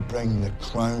bring the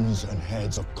crowns and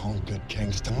heads of conquered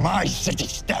kings to my city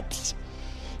steps.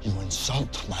 You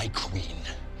insult my queen.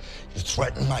 You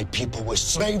threaten my people with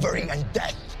slavery and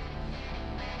death.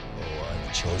 Oh,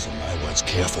 I've chosen my words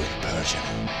carefully, Persian.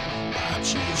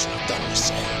 Perhaps you should have done the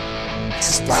same.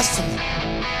 This is blasphemy.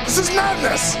 This is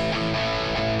madness.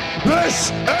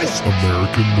 This is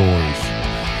American Noise.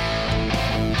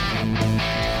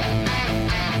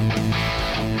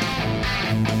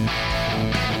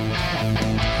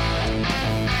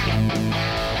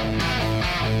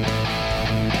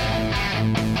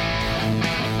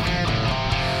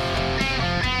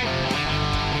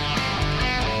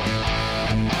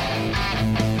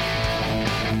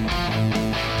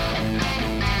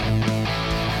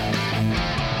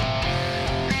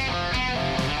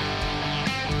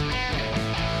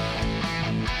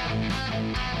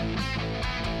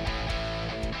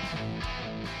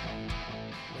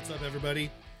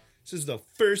 This is the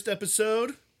first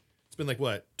episode. It's been like,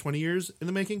 what, 20 years in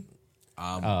the making?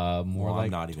 More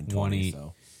like not even 20,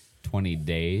 so 20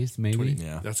 days, maybe. 20,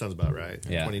 yeah. That sounds about right.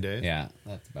 Yeah. 20 days? Yeah,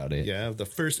 that's about it. Yeah, the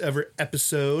first ever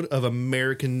episode of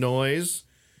American Noise.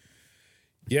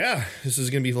 Yeah, this is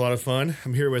going to be a lot of fun.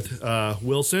 I'm here with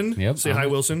Wilson. Yep. Say hi,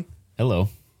 Wilson. Hello.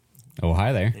 Oh,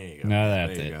 hi there. There you go. No,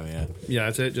 that's there you it. go, yeah. Yeah,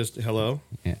 that's it. Just hello.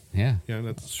 Yeah. Yeah. Yeah,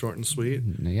 that's short and sweet.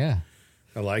 Yeah.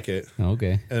 I like it.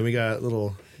 Okay. And then we got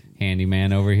little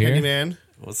Handyman over here. handyman,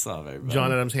 What's up, everybody?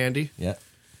 John Adams Handy. Yeah.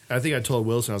 I think I told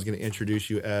Wilson I was going to introduce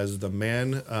you as the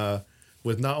man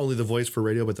with not only the voice for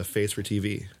radio, but the face for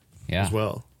TV Yeah. as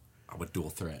well. I'm a dual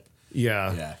threat.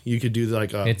 Yeah. Yeah. You could do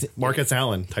like a It's- Marcus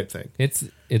Allen type thing. It's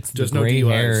Just the no gray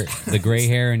hair, DUIs. the gray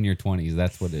hair in your 20s.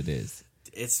 That's what it is.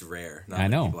 It's rare. Not I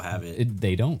many know. people have it.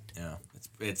 They don't. Yeah.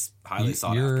 It's highly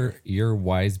sought You're after. you're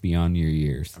wise beyond your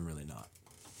years. I'm really not.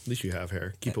 At least you have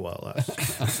hair. Keep it while it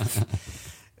lasts.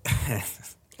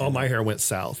 All my hair went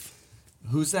south.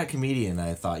 Who's that comedian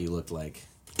I thought you looked like?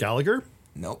 Gallagher?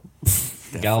 Nope.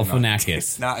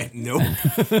 Galifianakis.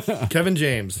 Nope. Kevin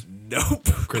James? Nope.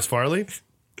 Chris Farley?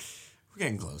 We're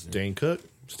getting closer. Dane Cook?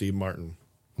 Steve Martin?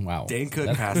 Wow. Dane Cook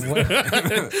That's-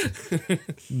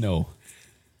 passed. No.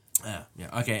 Yeah.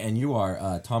 Okay, and you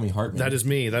are Tommy Hartman. That is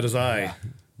me. That is I.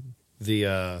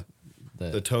 The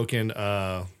token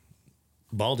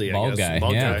baldy, I Bald guess. guy.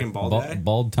 Bald Yeah. guy. Bald guy?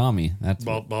 Bald Tommy. That's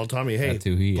Bald Tommy. Hey, That's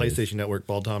who he is. PlayStation Network,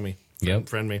 Bald Tommy. Yep.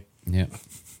 Friend me. yeah.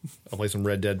 I'll play some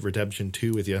Red Dead Redemption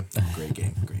 2 with you. Great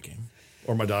game. Great game.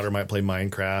 Or my daughter might play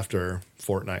Minecraft or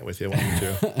Fortnite with you. One or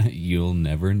two. You'll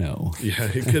never know. Yeah,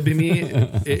 it could be me.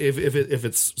 If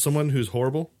it's someone who's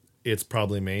horrible, it's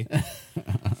probably me.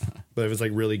 But if it's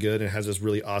like really good and has this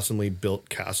really awesomely built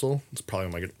castle, it's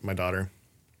probably my daughter.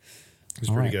 It's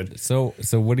All pretty right. good. So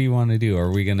what do you want to do? Are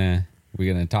we gonna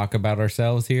talk about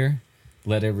ourselves here?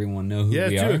 Let everyone know who Yeah,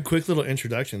 we do are. a quick little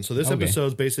introduction. So this Okay. episode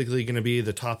is basically going to be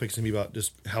the topics going to be about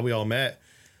just how we all met.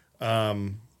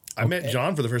 I met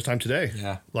John for the first time today.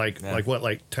 Yeah. Like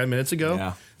 10 minutes ago?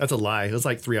 Yeah. That's a lie. It was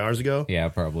like 3 hours ago. Yeah,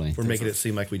 probably. We're making it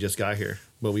seem like we just got here,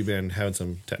 but we've been having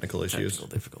some technical issues.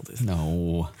 Technical difficulties.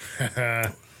 No.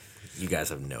 You guys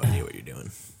have no idea what you're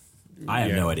doing. I have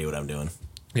Yeah. no idea what I'm doing.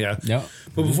 Yeah. No.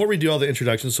 But before we do all the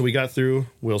introductions, so we got through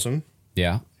Wilson,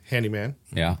 Yeah. handyman.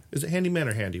 Yeah. Is it handyman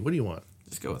or handy? What do you want?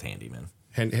 Just go with handyman.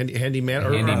 Handyman?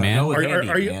 Or, Handyman? Go with Are, handy,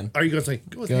 are you man. are you going to say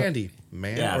go with Go- handy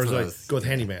man, Yeah, or is that's it what I like was- go with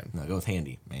handyman? No, go with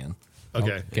handy, man.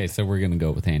 Okay. Okay, so we're gonna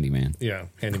go with handyman. Yeah,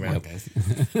 handyman. Guys.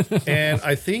 And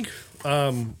I think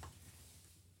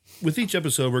with each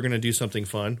episode, we're going to do something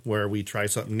fun where we try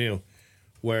something new,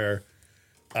 where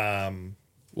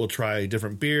we'll try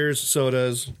different beers,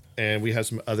 sodas, and we have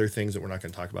some other things that we're not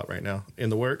going to talk about right now in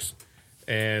the works.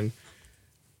 And,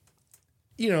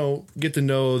 get to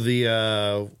know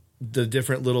the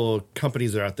different little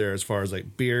companies that are out there as far as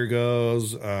like beer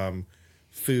goes,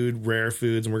 food, rare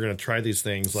foods, and we're going to try these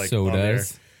things like on there.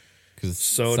 Sodas. Because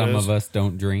Sodas. some of us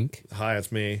don't drink. Hi,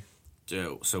 it's me.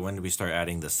 So when do we start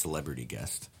adding the celebrity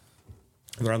guest?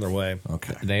 They're on their way.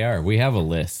 Okay. They are. We have a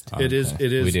list. It is.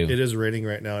 We do. It is raining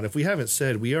right now, and if we haven't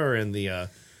said, we are in the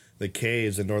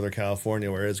caves in Northern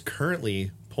California, where it's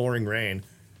currently pouring rain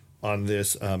on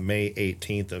this May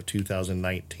 18th of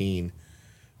 2019.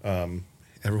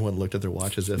 Everyone looked at their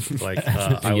watch as if like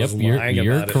I was lying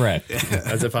you're about correct. it,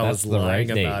 as if I was That's the lying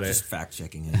right date. about it. Just fact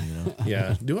checking him,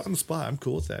 Yeah, do it on the spot. I'm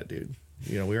cool with that, dude.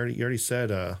 You already said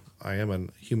I am a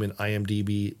human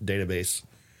IMDb database.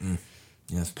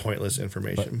 Yes. Pointless But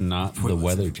information. not the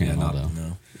Weather Channel, though.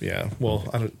 No. Yeah. Well,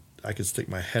 I could stick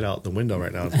my head out the window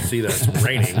right now and see that it's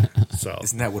raining. So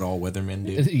Isn't that what all weathermen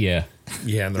do? Yeah.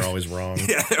 yeah, and they're always wrong,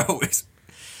 Yeah, they're always.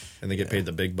 and they get paid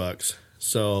the big bucks.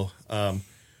 So,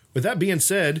 with that being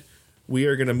said, we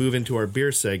are going to move into our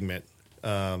beer segment.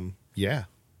 Yeah.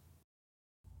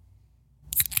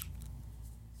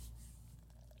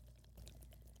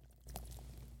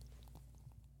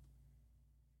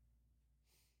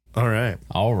 All right.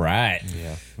 All right.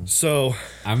 Yeah. So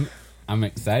I'm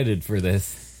excited for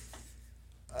this.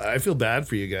 I feel bad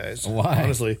for you guys. Why?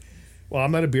 Honestly. Well,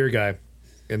 I'm not a beer guy.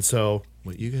 And so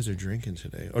what you guys are drinking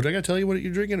today. Or do I got to tell you what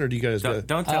you're drinking, or do you guys...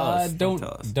 Don't tell us. Don't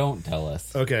tell us. Don't tell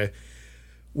us. Okay.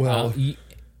 Well...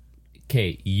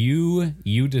 Okay,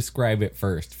 you describe it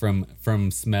first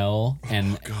from smell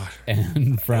and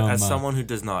and from As someone who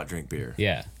does not drink beer.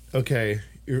 yeah. Okay.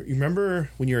 You remember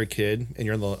when you were a kid and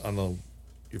you're on the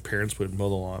your parents would mow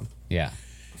the lawn? Yeah.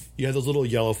 You had those little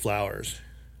yellow flowers.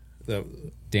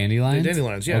 Dandelions?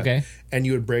 Dandelions, yeah. Okay. And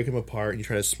you would break them apart and you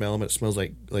try to smell them. It smells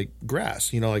like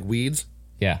grass, like weeds.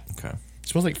 Yeah. Okay. It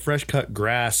smells like fresh cut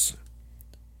grass,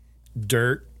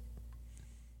 dirt,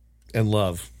 and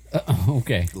love.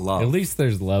 Okay. Love. At least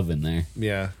there's love in there.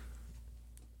 Yeah.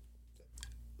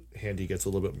 Handy gets a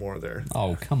little bit more there.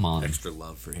 Oh, come on. Extra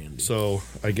love for Handy. So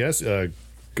I guess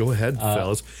go ahead,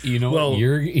 fellas. You know Well, what?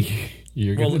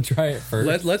 You're well, gonna try it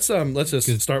first. Let's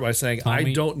just start by saying I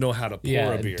Tommy- don't know how to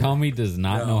pour a beer. Tommy does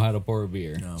not know how to pour a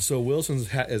beer. No. So Wilson's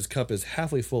his cup is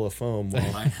halfway full of foam.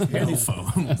 While No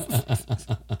foam.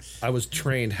 I was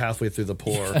trained halfway through the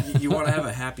pour. You want to have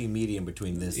a happy medium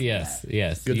between this and Yes, that.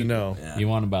 yes. Good to know. Yeah. You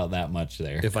want about that much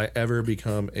there. If I ever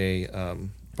become a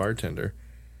bartender.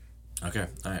 Okay.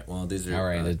 All right. Well, these are All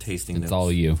right, tasting it's notes all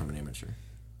you. from an amateur.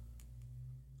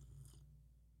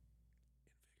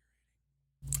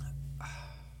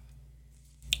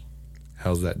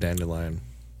 How's that dandelion?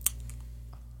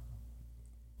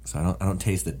 So I don't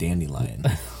taste the dandelion.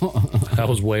 That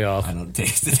was way off. I don't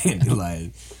taste the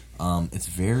dandelion. It's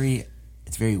very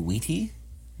wheaty,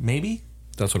 maybe.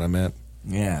 That's what I meant.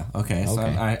 Yeah. Okay. So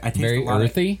Okay. I taste Very a lot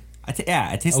earthy. I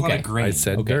taste a lot Okay. of grain. I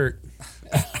said Okay. dirt.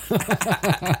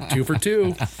 2 for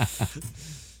 2.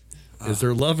 Is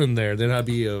there love in there? Then I'd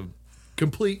be a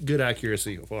complete good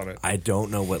accuracy on it. I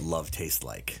don't know what love tastes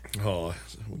like. Oh,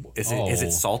 Is Oh.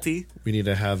 it salty? we need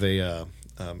to have a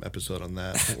episode on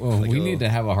that. Well, Like we a need to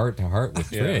have a heart to heart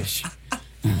with Yeah. Trish.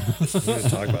 We need to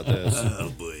talk about this. Oh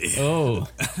boy. Oh,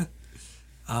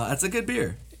 That's a good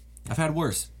beer. I've had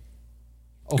worse.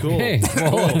 okay.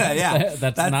 Well, Yeah.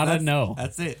 that's not a no.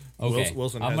 That's it. Okay,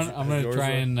 Wilson I'm has- gonna has yours try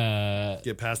up? and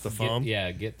Get past the get, foam.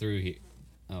 get through here.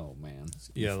 Oh man,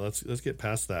 Yeah, let's get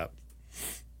past that.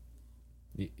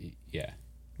 yeah.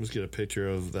 Let's get a picture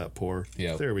of that pour.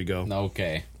 Yep. There we go.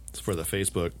 Okay. It's for the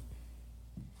Facebook.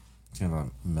 It's kind of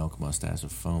a milk mustache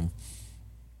of foam.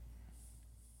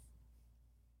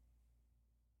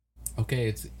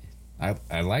 Okay,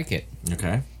 I like it.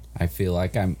 Okay. I feel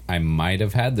like I might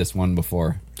have had this one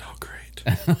before. Oh, great.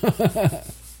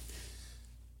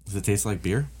 Does it taste like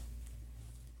beer?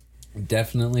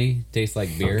 Definitely tastes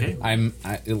like beer. Okay.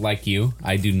 I like you.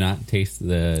 I do not taste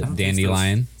the I don't taste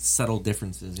dandelion. those subtle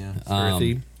differences, yeah.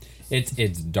 Earthy. It's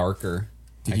darker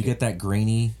Did you get that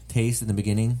grainy taste in the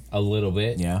beginning? a little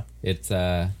bit. Yeah. It's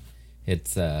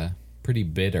pretty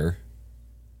bitter.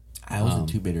 I wasn't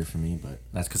too bitter for me, but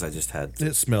that's because I just had.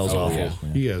 It smells awful. yeah.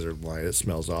 You guys are lying. It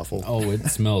smells awful. Oh, it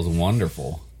smells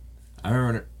wonderful. I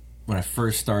remember when I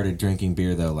first started drinking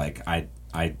beer, though, like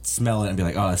I'd smell it and be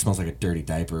like, oh, it smells like a dirty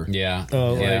diaper. Yeah.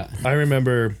 Oh, yeah. like, I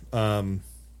remember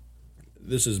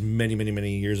this is many, many,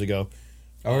 many years ago.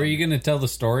 Oh, are you going to tell the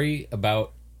story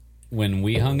about when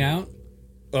we hung out?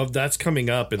 Oh, that's coming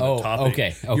up in the Oh, topic.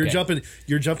 okay.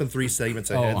 You're jumping 3 segments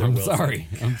ahead. Oh, there, I'm Wilson. sorry.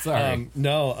 I'm sorry.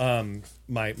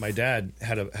 My dad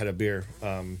had a beer,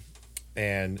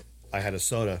 and I had a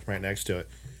soda right next to it,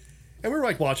 and we were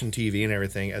like watching TV and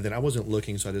everything, and then I wasn't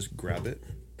looking, so I just grabbed it,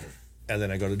 and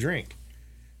then I go to drink,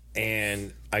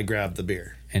 and I grabbed the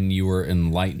beer. And you were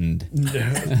enlightened.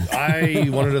 I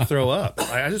wanted to throw up.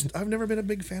 I've never been a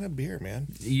big fan of beer, man.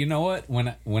 You know what?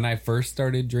 When I first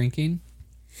started drinking,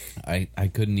 I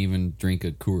couldn't even drink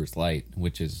a Coors Light,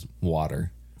 which is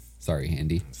water. Sorry,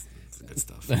 Andy. It's good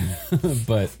stuff.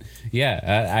 But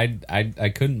yeah, I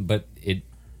couldn't. But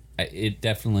it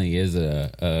definitely is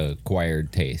a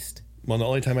acquired taste. Well, the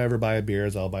only time I ever buy a beer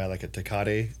is I'll buy like a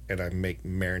Tecate, and I make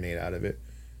marinade out of it.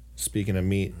 Speaking of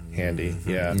meat, Handy,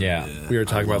 yeah. We were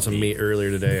talking about some meat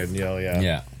earlier today, and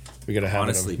Yeah. we gotta have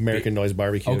Honestly, an American Noise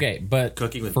barbecue. Okay, but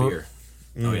Cooking with for, beer.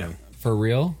 Oh yeah. for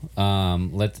real,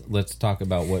 let's talk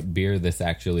about what beer this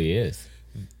actually is.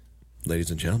 Ladies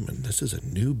and gentlemen, this is a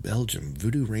New Belgium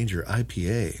Voodoo Ranger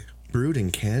IPA, brewed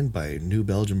and canned by New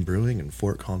Belgium Brewing in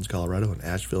Fort Collins, Colorado, and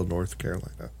Asheville, North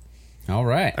Carolina. All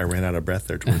right. I ran out of breath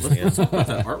there towards the end. What's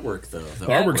that artwork though? The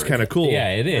artwork's kind of cool. Yeah,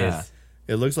 it is. Yeah.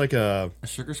 It looks like A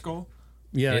sugar skull.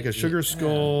 like a sugar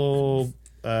skull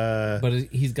But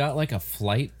he's got like a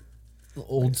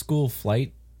old school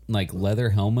flight, like leather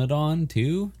helmet on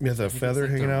too. You have the feather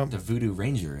hanging out. The Voodoo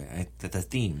Ranger, the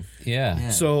theme. Yeah.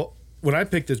 So when I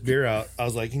picked this beer out, I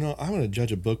was like, I'm going to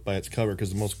judge a book by its cover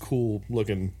because the most cool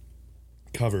looking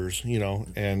covers,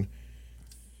 and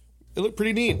it looked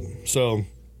pretty neat. So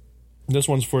this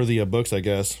one's for the books, I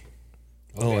guess.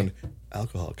 Okay. Oh, and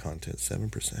alcohol content,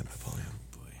 7% by volume.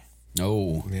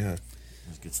 Oh, yeah.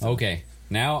 That's good stuff. Okay,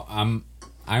 now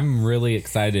I'm really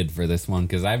excited for this one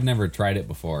because I've never tried it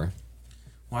before.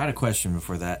 Well, I had a question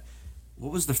before that.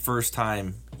 What was the first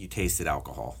time you tasted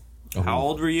alcohol? How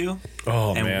old were you?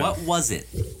 Oh, and man. what was it?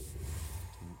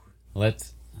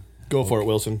 Let's go for it,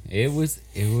 Wilson. It was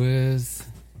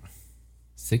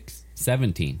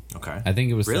 17. Okay. I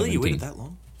think it was really 17. You waited that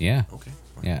long? Yeah. Okay.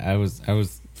 Yeah, I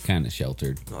was kind of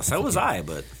sheltered. Well, so was I,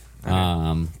 but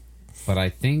but I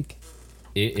think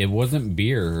it wasn't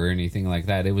beer or anything like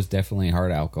that. It was definitely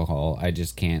hard alcohol. I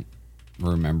just can't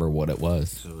remember what it was.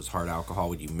 So it was hard alcohol.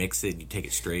 Would you mix it? You take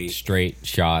it straight? Straight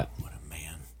shot. What a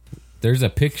man. There's a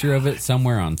picture of it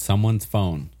somewhere on someone's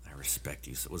phone. I respect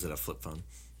you. So was it a flip phone?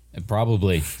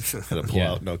 Probably. Had to pull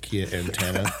out Nokia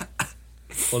antenna.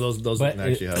 Well, those But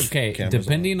didn't actually have okay, cameras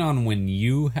depending on when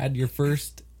you had your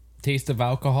first taste of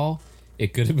alcohol,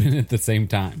 it could have been at the same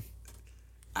time.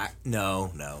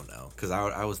 No. Because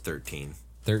I was 13.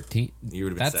 13. You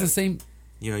would have been That's the same.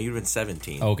 You'd have been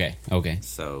 17. Okay.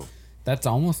 So. That's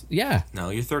almost, yeah. No,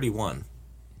 you're 31.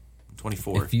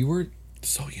 24. If you were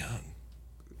so young,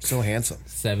 so handsome.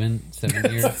 7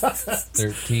 years,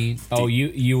 13. Oh,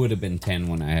 you would have been 10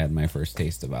 when I had my first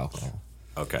taste of alcohol.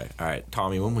 Okay. All right.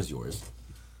 Tommy, when was yours?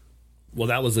 Well,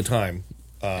 that was the time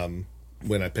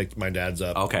when I picked my dad's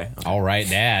up. Okay. All right,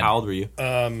 Dad. How old were you?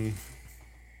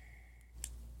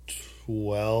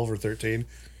 12 or 13.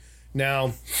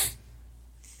 Now,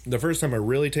 the first time I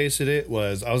really tasted it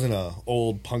was I was in an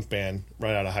old punk band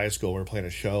right out of high school. We were playing a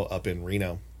show up in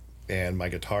Reno, and my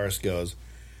guitarist goes,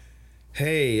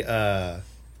 "Hey,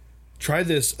 try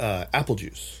this apple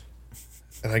juice."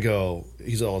 And I go,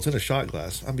 he's all, "It's in a shot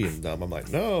glass." I'm being dumb. I'm like,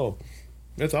 "No,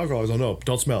 it's alcohol." He's like, "No,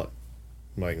 don't smell it."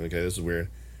 I'm like, "Okay, this is weird."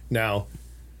 Now,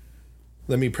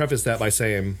 let me preface that by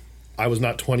saying I was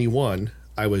not 21.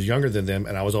 I was younger than them,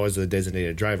 and I was always the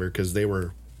designated driver because they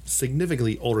were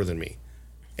significantly older than me.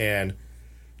 And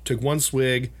took one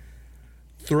swig,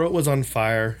 throat was on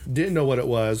fire, didn't know what it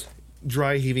was,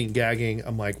 dry heaving, gagging.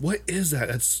 I'm like, "What is that?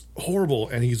 That's horrible."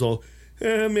 And he's all,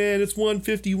 "Man, it's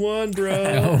 151, bro."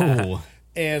 Oh.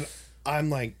 And I'm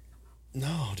like,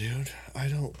 "No, dude, I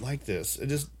don't like this." It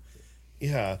just,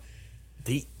 yeah.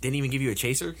 They didn't even give you a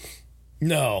chaser?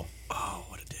 No. Oh,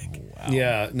 what a dick. Wow.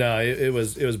 Yeah, no, it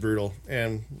was brutal.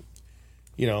 And,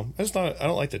 I just thought, I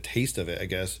don't like the taste of it, I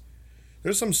guess.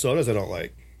 There's some sodas I don't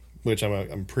like, which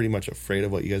I'm pretty much afraid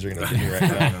of what you guys are going to do right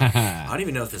now. I don't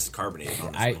even know if this is carbonated,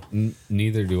 honestly.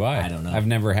 Neither do I. I don't know. I've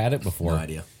never had it before. No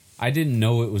idea. I didn't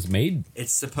know it was made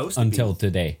It's supposed to until be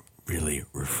today. really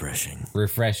refreshing.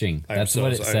 Refreshing. I'm That's so-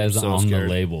 what it I'm says so on scared.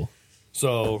 the label.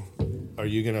 So, are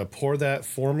you going to pour that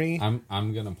for me?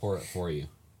 I'm gonna pour it for you.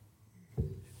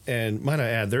 And might I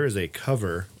add, there is a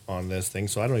cover on this thing,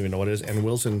 so I don't even know what it is. And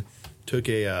Wilson took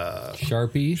a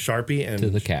Sharpie and to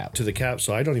the cap. To the cap,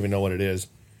 so I don't even know what it is.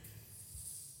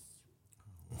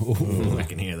 Ooh, I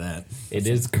can hear that. It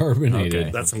is carbonated.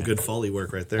 Okay. That's some good Foley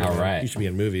work right there. All man. right. You should be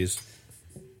in movies.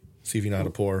 See if you know how to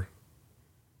pour.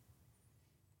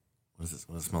 What does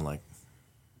it smell like?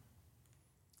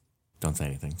 Don't say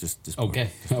anything. Just pour. Okay.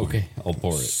 Okay. I'll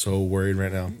pour it. So worried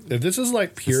right now. If this is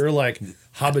like pure like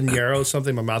habanero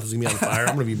something, my mouth is gonna be on fire.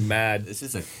 I'm gonna be mad. This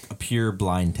is a pure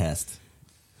blind test.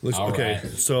 Looks, All okay,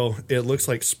 right. so it looks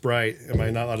like Sprite. Am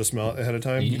I not allowed to smell it ahead of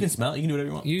time? You can smell it. You can do whatever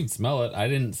you want. You can smell it. I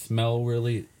didn't smell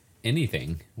really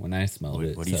anything when I smelled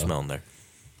it. What are you so- smelling there?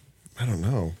 I don't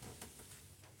know.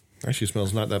 Actually,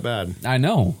 smells not that bad. I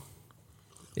know.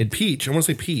 Peach. I want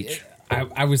to say peach.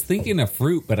 I was thinking of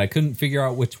fruit, but I couldn't figure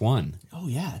out which one. Oh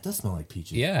yeah, it does smell like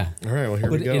peaches. Yeah. All right. Well, here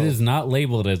But we go. it is not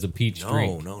labeled as a peach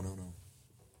drink. No.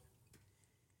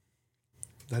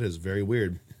 That is very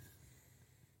weird.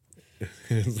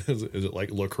 Is it like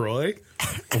LaCroix?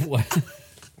 What?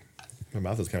 My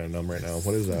mouth is kind of numb right now.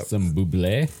 What is that? Some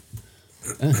buble?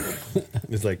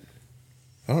 It's like,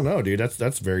 I don't know, dude.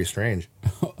 That's very strange.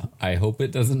 I hope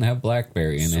it doesn't have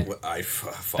blackberry in it. Fuck, I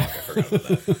forgot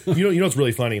about that. You know what's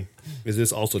really funny is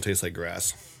this also tastes like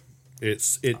grass. It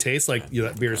tastes like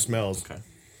that beer smells. Okay.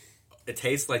 It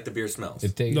tastes like the beer smells.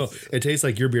 It tastes. No, it tastes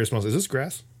like your beer smells. Is this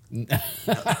grass? No.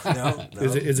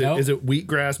 Is No. it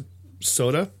wheatgrass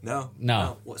soda? No.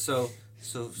 So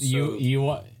You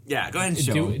want? yeah, go ahead and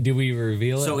show. Do we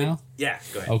reveal it so now? yeah,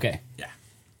 go ahead. Okay. Yeah.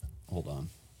 Hold on.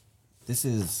 This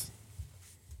is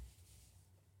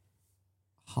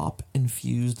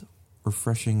hop-infused,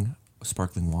 refreshing,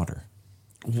 sparkling water.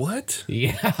 What?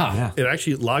 Yeah. Yeah. It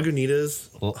actually Lagunitas.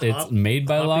 Well, it's made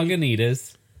by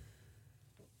Lagunitas.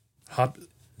 Hop.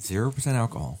 0%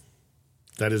 alcohol.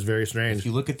 That is very strange. If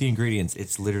you look at the ingredients,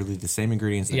 it's literally the same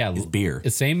ingredients that is beer.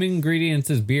 The same ingredients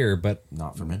as beer, but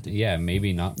Not fermented. yeah,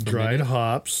 maybe not Dried fermented.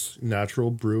 hops, natural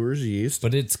brewer's yeast.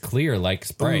 But it's clear like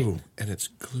Sprite. Ooh, and it's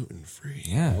gluten free.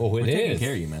 Yeah. Oh, it We're taking is.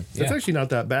 care of you, man. That's Yeah. actually not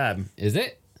that bad. Is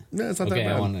it? No, it's not Okay, that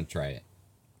bad. I want to try it.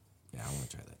 Yeah, I want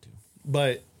to try that too.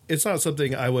 But it's not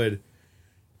something I would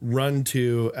run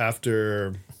to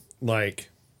after, like,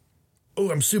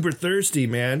 oh, I'm super thirsty,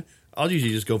 man. I'll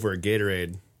usually just go for a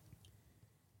Gatorade.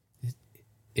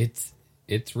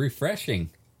 It's refreshing.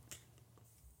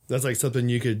 That's like something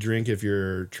you could drink if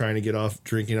you're trying to get off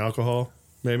drinking alcohol,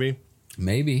 maybe.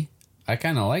 Maybe. I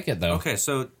kind of like it though. Okay,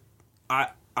 so I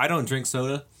don't drink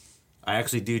soda. I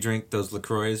actually do drink those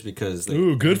LaCroix because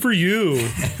Ooh, good for you.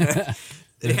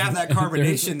 they have that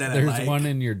carbonation that I There's like. one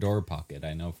in your door pocket,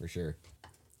 I know for sure.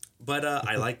 But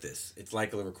I like this. It's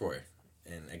like a LaCroix.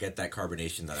 And I get that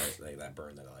carbonation that that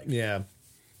burn that I like. Yeah.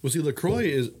 Well, see, LaCroix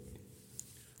is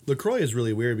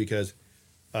really weird because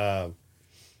I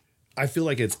feel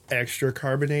like it's extra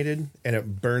carbonated and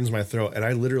it burns my throat. And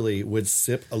I literally would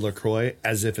sip a LaCroix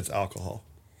as if it's alcohol.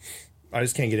 I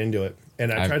just can't get into it.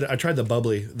 And I tried the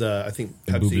bubbly, I think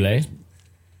Pepsi. Bublé?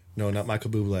 No, not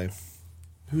Michael Bublé.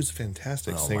 Who's a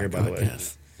fantastic singer, by the way.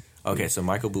 Yes. Okay, so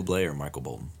Michael Bublé or Michael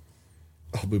Bolton?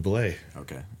 Oh, Bublé.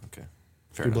 Okay.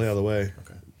 Fair Bublé enough. all the way.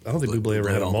 Okay. I don't think Bublé ever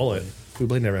Bublé had a all the mullet. way.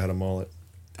 Bublé never had a mullet.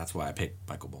 That's why I picked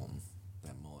Michael Bolton.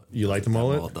 That mullet. You like the That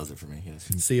mullet? mullet does it for me,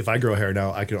 yes. See, if I grow hair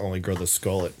now, I can only grow the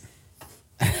skullet.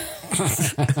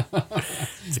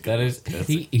 That is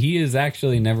he has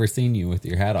actually never seen you with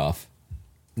your hat off.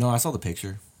 No, I saw the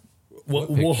picture. Well,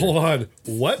 picture? hold on.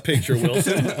 What picture,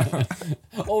 Wilson?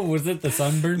 Oh, was it the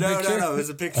sunburn picture? No. It was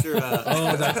a picture.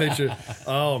 Oh, that picture.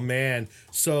 Oh, man.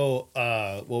 So,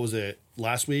 what was it?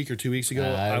 Last week or 2 weeks ago?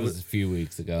 It was a few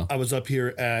weeks ago. I was up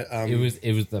here at.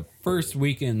 It was the first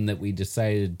weekend that we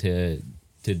decided to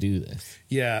do this.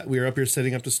 Yeah, we were up here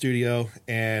setting up the studio,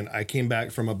 and I came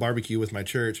back from a barbecue with my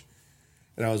church,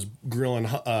 and I was grilling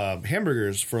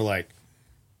hamburgers for like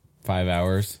 5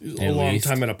 hours. a long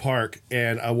time at a park,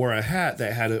 and I wore a hat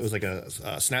that it was like a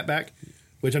snapback,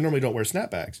 which I normally don't wear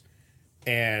snapbacks.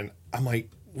 And I'm like,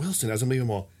 Wilson, as I'm leaving,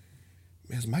 well,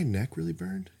 man, is my neck really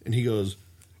burned? And he goes,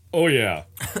 oh yeah,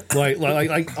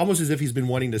 like almost as if he's been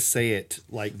wanting to say it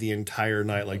like the entire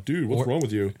night. Like, dude, what's wrong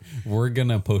with you? We're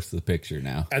gonna post the picture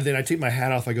now. And then I take my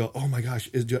hat off. I go, oh my gosh,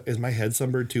 is my head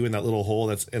sunburned too in that little hole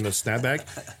that's in the snapback?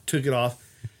 Took it off,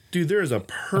 dude. There is a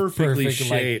perfectly Perfect,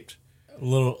 like, shaped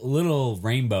Little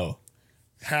rainbow.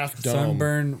 half dome.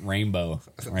 Sunburn rainbow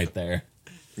right there.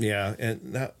 Yeah,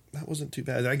 and that wasn't too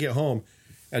bad. I get home,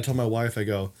 I tell my wife, I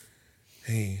go,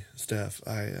 hey, Steph,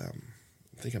 I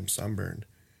think I'm sunburned.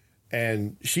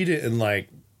 And she didn't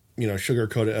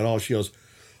sugarcoat it at all. She goes,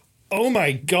 oh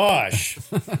my gosh.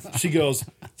 She goes,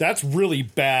 that's really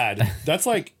bad. That's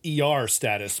like ER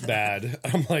status bad.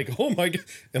 I'm like, oh my God,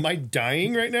 am I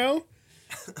dying right now?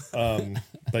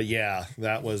 But yeah,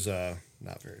 that was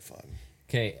not very fun.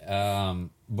 Okay,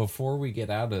 before we get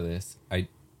out of this,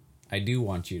 I do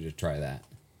want you to try that.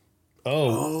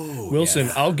 Oh Wilson,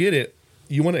 yeah. I'll get it.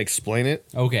 You want to explain it?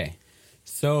 Okay.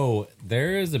 So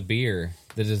there is a beer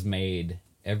that is made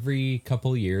every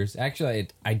couple of years. Actually,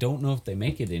 I don't know if they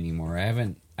make it anymore. I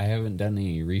haven't done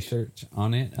any research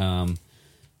on it.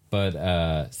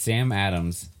 But Sam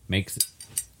Adams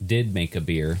did make a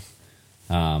beer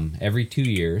every 2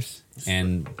 years,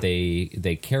 and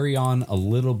they carry on a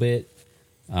little bit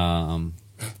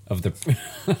of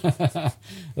the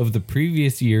of the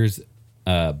previous year's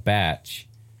batch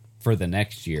for the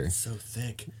next year. It's so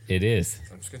thick. It is.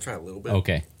 I'm just gonna try a little bit.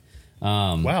 Okay.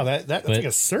 Wow, that's like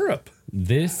a syrup.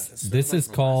 This is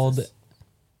called.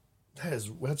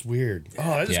 That's weird. Oh,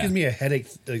 that just Yeah. gives me a headache.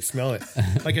 Like, smell it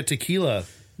like a tequila.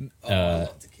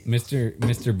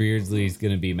 Mr. Beardsley's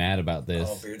gonna be mad about this.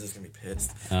 Oh, Beardsley's gonna be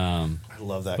pissed. I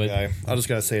love that But- guy. I just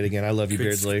gotta say it again. I love you,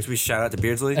 Beardsley. Should we shout out to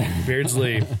Beardsley?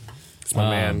 Beardsley, it's my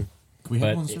man. Can we have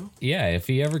But one too? yeah, if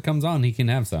he ever comes on, he can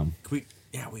have some.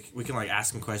 We can like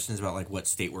ask him questions about like what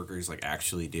state workers like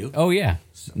actually do. Oh yeah,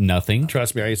 nothing.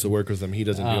 Trust me, I used to work with him. He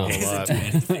doesn't do a whole lot.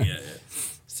 Yeah.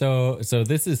 So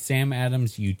this is Sam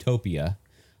Adams' Utopia.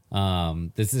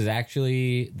 This is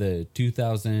actually the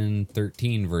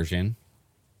 2013 version,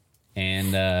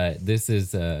 and this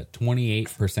is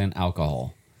 28%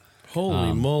 alcohol.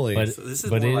 Holy moly! But So this is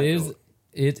but more it like is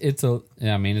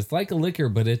it's like a liquor,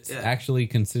 but it's actually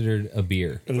considered a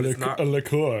beer. A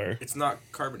liqueur. It's not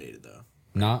carbonated though.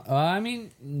 Not.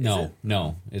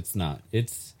 No, it's not.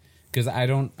 It's because I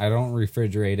don't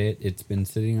refrigerate it. It's been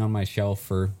sitting on my shelf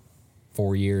for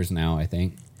 4 years now, I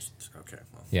think. Okay.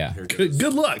 Well, Yeah.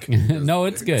 Good luck. No,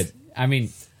 it's good. I mean,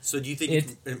 so do you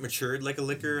think it matured like a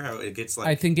liquor? How it gets like?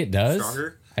 I think it does.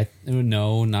 Stronger?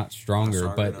 No, not stronger.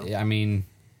 Not stronger, but no? I mean,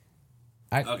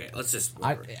 Okay, let's just.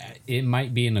 it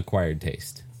might be an acquired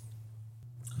taste.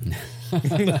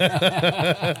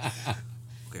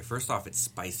 Okay, first off, it's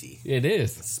spicy. It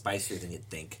is. It's spicier than you'd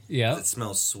think. Yeah. It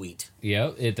smells sweet.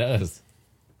 Yep, it does.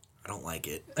 I don't like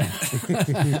it.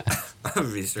 I'm gonna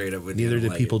be straight up with you. Neither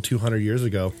did people 200 years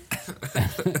ago.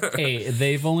 Hey,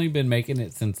 they've only been making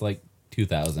it since like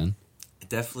 2000.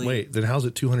 Definitely. Wait, then how's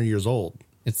it 200 years old?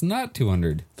 It's not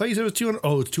 200. I thought you said it was 200.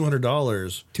 Oh, it's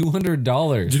 $200.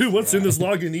 $200. Dude, what's in this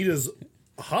Lagunitas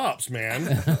hops, man?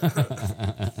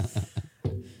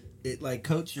 It like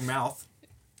coats your mouth.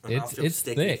 My mouth feels It's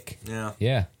sticky. thick. Yeah.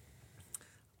 Yeah.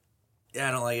 Yeah,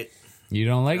 I don't like it. You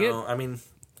don't like No, it? I mean,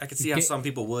 I could see how some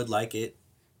people would like it.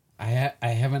 I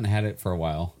haven't had it for a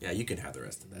while. Yeah, you can have the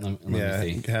rest of that. Let me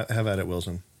see. Have at it,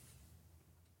 Wilson.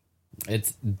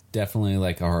 It's definitely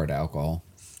like a hard alcohol.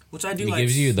 Which I do It like.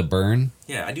 gives you the burn.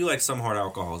 Yeah, I do like some hard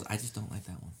alcohols. I just don't like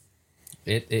that one.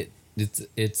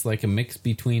 It's like a mix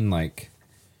between like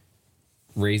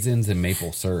raisins and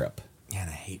maple syrup. Yeah, and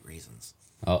I hate raisins.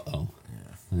 Uh-oh.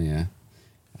 Yeah.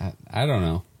 I don't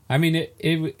know. I mean,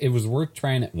 it was worth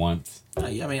trying it once.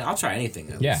 Yeah, I mean, I'll try anything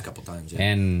at least a couple times. Yeah.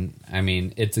 And I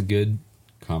mean, it's a good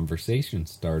conversation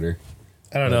starter.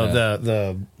 I don't know.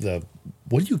 The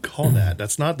what do you call that?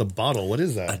 That's not the bottle. What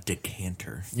is A that?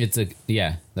 decanter.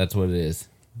 That's what it is.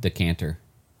 Decanter.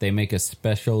 They make a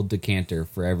special decanter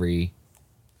for every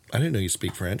I didn't know you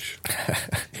speak French.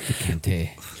 decanter.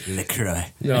 LaCroix.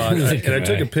 No, and I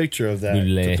took a picture of that to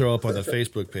Boulet. throw up on the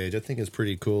Facebook page. I think it's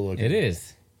pretty cool looking. It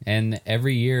is. And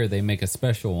every year they make a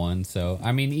special one. So,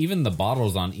 I mean, even the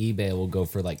bottles on eBay will go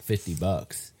for like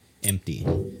 $50 empty.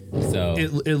 So,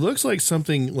 It looks like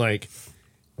something like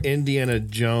Indiana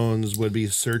Jones would be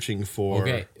searching for.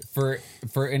 okay,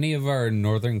 for any of our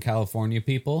Northern California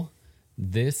people,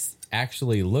 this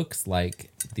actually looks like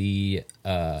the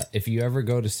if you ever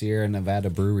go to Sierra Nevada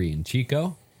Brewery in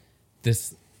Chico,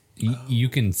 this you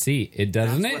can see it,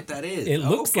 doesn't That's it? what that is. It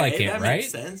looks like it, that right?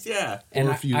 Makes sense. Yeah. And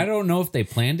Or if you- I don't know if they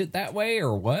planned it that way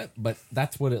or what, but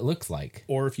that's what it looks like.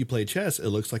 Or if you play chess, it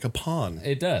looks like a pawn.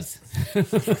 It does.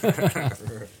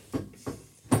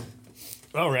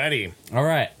 Alrighty. All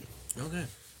right. Okay.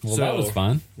 Well, So- that was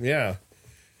fun. Yeah.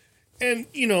 And,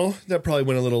 that probably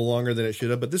went a little longer than it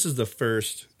should have, but this is the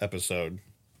first episode.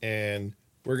 And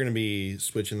we're going to be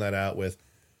switching that out with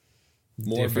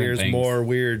more Different beers, things. more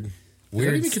weird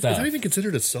Is Stuff. that even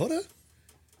considered a soda?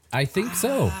 I think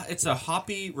so. It's a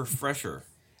hoppy refresher.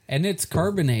 And it's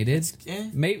carbonated. yeah.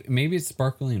 Maybe it's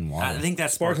sparkling water. I think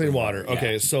that's Sparkling water. Yeah.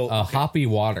 Okay, so Hoppy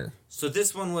water. So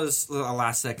this one was a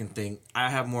last second thing. I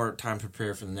have more time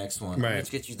prepared for the next one. Right.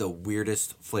 Let's get you the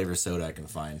weirdest flavor soda I can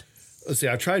find. let's see.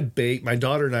 I tried bake. My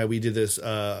daughter and I, we did this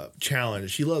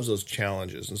challenge. She loves those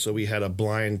challenges, and so we had a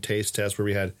blind taste test where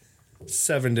we had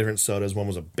 7 different sodas. One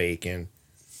was a bacon,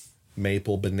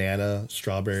 maple, banana,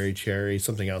 strawberry, cherry,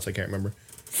 something else I can't remember.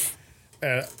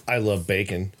 And I love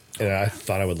bacon, and I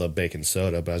thought I would love bacon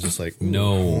soda, but I was just like,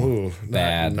 ooh,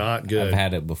 Bad. not good. I've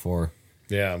had it before.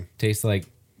 Yeah, Tastes like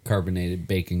carbonated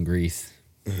bacon grease.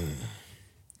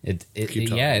 It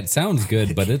talking. yeah, it sounds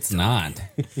good, but it's not.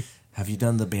 Have you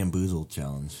done the bamboozle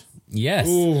challenge? Yes,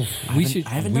 Ooh. we should. I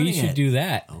haven't done We it should yet. do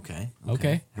that.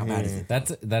 Okay. How bad is it?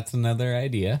 That's another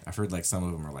idea. I've heard like some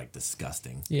of them are like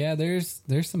disgusting. Yeah, there's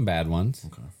some bad ones,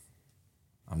 Okay.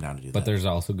 I'm down to do but that. there's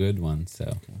also good ones. So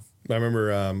I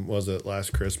remember, was it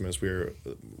last Christmas? We were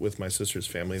with my sister's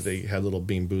family. They had little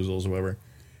bean boozles or whatever.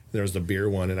 There was the beer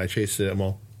one, and I chased it. I'm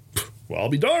all, well, I'll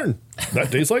be darned.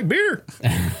 That tastes like beer.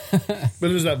 But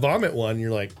there's that vomit one.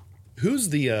 You're like, who's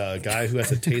the guy who has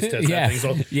to taste test yeah, that thing?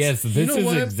 So, yes, this know is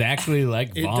what? exactly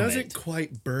like it vomit. doesn't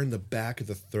quite burn the back of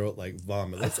the throat like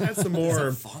vomit. Let's add some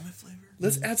more. vomit flavor?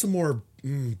 Let's add some more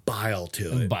bile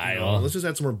to it. Bile. Let's just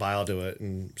add some more bile to it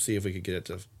and see if we could get it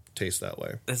to taste that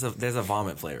way. There's a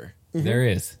vomit flavor. There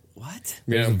is. What?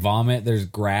 There's Yeah. vomit. There's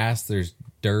grass. There's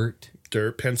dirt.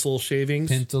 Dirt, pencil shavings.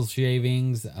 Pencil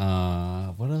shavings.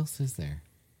 What else is there?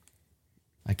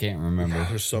 I can't remember. Yeah,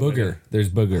 there's so booger. many. There's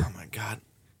booger. Oh my god.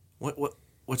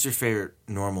 What's your favorite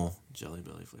normal Jelly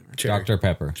Belly flavor? Cherry. Dr.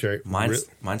 Pepper. Cherry. Mine's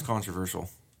controversial.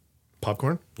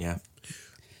 Popcorn. Yeah.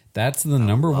 That's the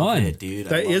number Love one. it, dude.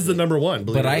 That is the number one.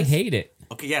 believe But it I is. hate it.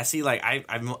 Okay, yeah. See, like I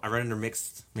run into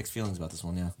mixed feelings about this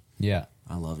one. Yeah. Yeah.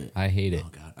 I love it. I hate it. Oh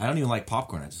god, I don't even like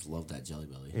popcorn. I just love that Jelly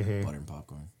Belly butter and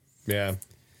popcorn. Yeah.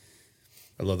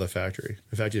 I love that factory.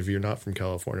 In fact, if you're not from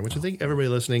California, which I think everybody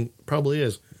listening probably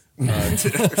is,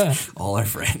 All our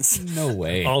friends. No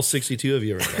way. all 62 of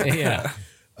you right now.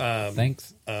 Yeah.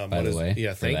 Thanks. By the way.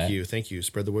 Yeah, for that. thank you.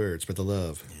 Spread the word, spread the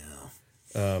love.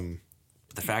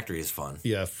 The factory is fun.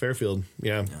 Yeah, Fairfield.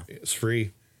 Yeah, it's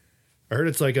free. I heard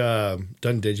it's like done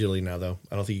digitally now, though.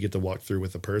 I don't think you get to walk through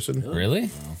with a person. Really?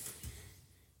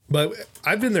 But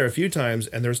I've been there a few times,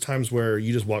 and there's times where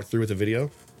you just walk through with a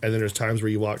video, and then there's times where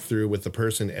you walk through with the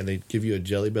person, and they give you a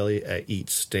Jelly Belly at each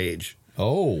stage.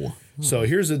 Oh. So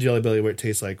here's the Jelly Belly what it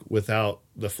tastes like without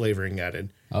the flavoring added.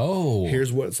 Oh.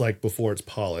 Here's what it's like before it's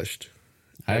polished.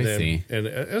 I see. And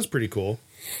it was pretty cool.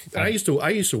 And I used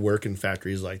to work in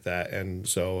factories like that, and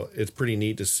so it's pretty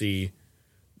neat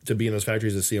to be in those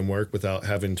factories to see them work without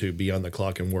having to be on the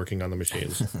clock and working on the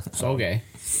machines. Okay.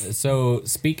 So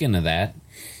speaking of that,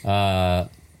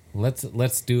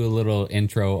 let's do a little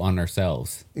intro on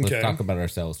ourselves. Let's Okay. talk about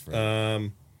ourselves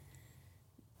first.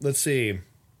 Let's see.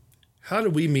 How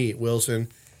did we meet, Wilson?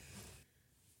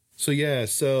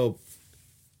 So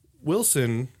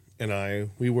Wilson and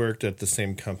we worked at the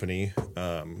same company.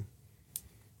 I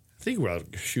think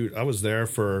I was there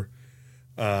for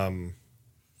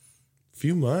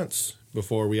few months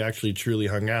before we actually truly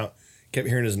hung out. Kept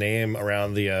hearing his name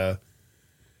around the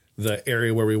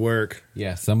area where we work.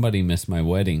 Yeah, somebody missed my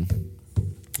wedding.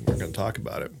 We're going to talk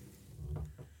about it.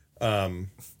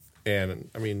 And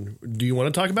I mean, do you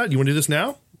want to talk about it? Do you want to do this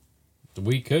now?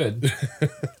 We could.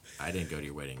 I didn't go to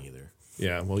your wedding either.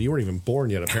 Yeah, well, you weren't even born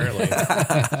yet, apparently.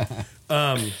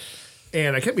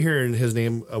 And I kept hearing his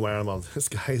name around. I'm like, this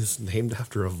guy is named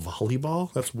after a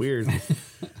volleyball? That's weird.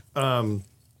 And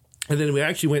then we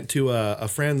actually went to a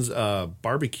friend's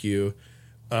barbecue.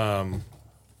 And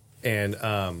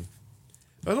I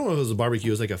don't know if it was a barbecue.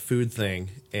 It was like a food thing.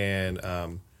 And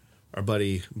our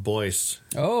buddy Boyce.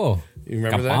 Oh. You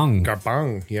remember Kapang. that?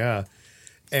 Kapang, yeah.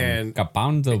 And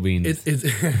Capanzo beans.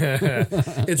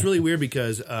 it's really weird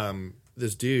because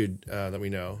this dude that we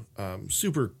know,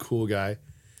 super cool guy,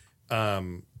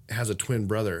 has a twin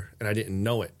brother, and I didn't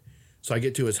know it. So I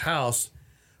get to his house.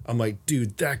 I'm like,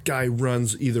 dude, that guy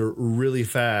runs either really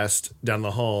fast down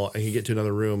the hall and he get to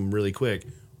another room really quick,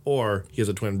 or he has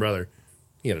a twin brother.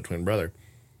 He had a twin brother.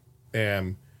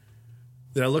 And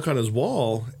then I look on his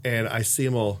wall and I see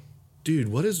him all, dude,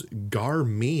 what is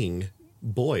Gar-Ming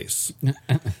Boyce?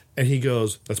 And he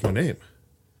goes, that's my name.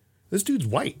 This dude's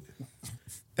white.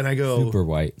 And I go, Super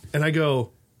white. and I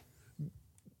go,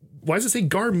 why does it say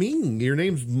Gar-Ming? Your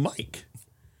name's Mike.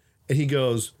 And he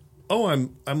goes, oh,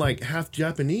 I'm like half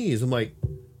Japanese. I'm like,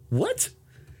 what?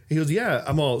 He goes, yeah.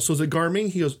 I'm all, so is it Gar-Ming?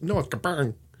 He goes, no, it's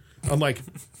Kapang. I'm like,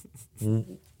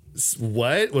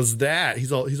 what was that?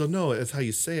 He's all, no, that's how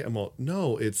you say it. I'm all,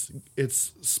 no, it's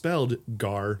spelled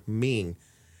Gar-Ming.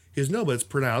 He goes, no, but it's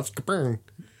pronounced Kapang.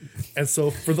 And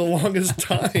so for the longest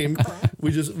time,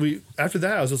 we after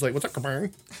that, I was just like, what's up,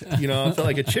 Kapang? You know, I felt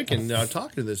like a chicken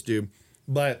talking to this dude.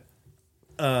 But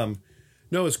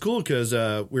no, it's cool because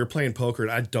we were playing poker,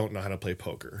 and I don't know how to play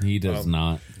poker. He does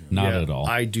not at all.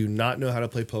 I do not know how to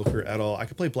play poker at all. I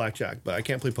can play blackjack, but I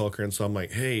can't play poker. And so I'm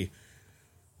like, hey,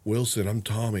 Wilson, I'm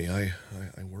Tommy. I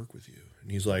work with you.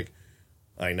 And he's like,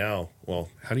 I know. Well,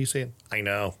 how do you say it? I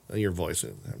know. Your voice.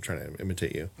 I'm trying to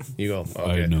imitate you. You go,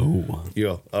 okay. I know. You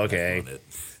go, okay.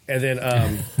 And then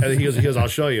he goes, I'll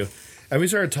show you. And we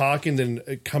started talking. Then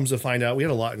it comes to find out we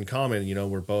had a lot in common. You know,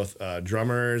 we're both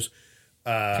drummers.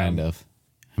 Kind of.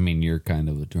 I mean, you're kind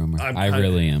of a drummer. I I'm-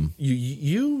 really am.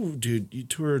 You, dude, you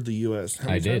toured the U.S. How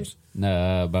many I did.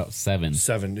 times? About 7.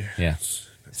 7. Yeah. That's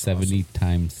 70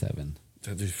 times 7.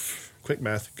 awesome. Quick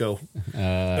math. Go.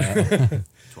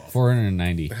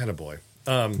 490. Attaboy.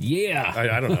 Yeah.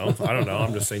 I don't know.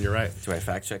 I'm just saying you're right. Do I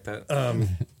fact check that?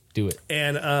 Do it.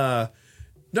 And no,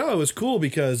 it was cool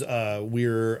because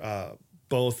we're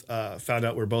both found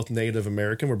out we're both Native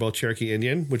American. We're both Cherokee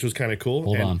Indian, which was kind of cool.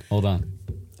 Hold on.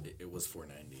 It was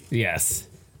 490. Yes.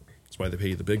 That's why they pay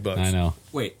you the big bucks. I know.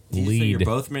 Wait, did you say you're Lead.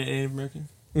 both Native American?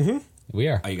 We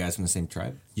are. Are you guys from the same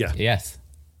tribe? Yeah. Yes.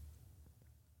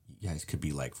 You guys could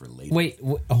be like related. Wait,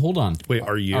 hold on. Wait,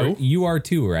 are you? You are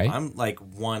too, right? I'm like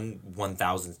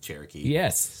 1,000th Cherokee.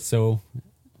 Yes. So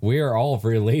we are all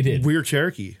related. We're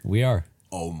Cherokee. We are.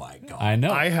 Oh my god. I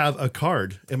know. I have a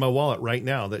card in my wallet right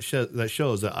now that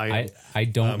shows that I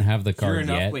don't have the You're card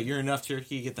enough. yet. Wait, you're enough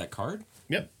Cherokee to get that card?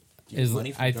 Yep.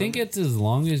 Money from I think government? it's as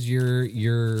long as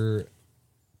your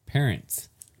parents.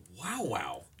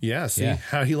 Wow. Yeah. See Yeah.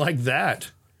 how do you like that?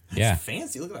 Yeah.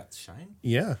 Fancy. Look at that shine.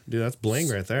 Yeah, dude, that's bling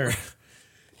right there.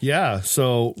 Yeah,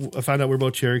 so I found out we're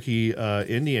both Cherokee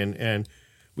Indian, and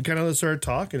we kind of started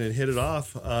talking and hit it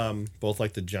off. Both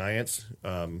like the Giants,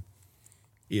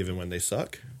 even when they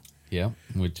suck. Yeah,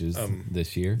 which is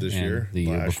this year. This and year. The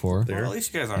year before. Well, at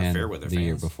least you guys aren't And fair with their the fans.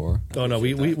 year before. Oh no,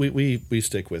 we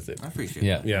stick with it. I appreciate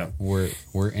Yeah. that. Yeah.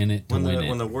 We're in it to When win the it.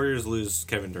 when the Warriors lose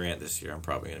Kevin Durant this year, I'm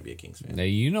probably going to be a Kings fan. Now,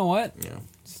 you know what? Yeah.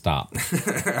 Stop.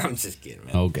 I'm just kidding,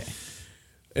 man. Okay.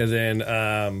 And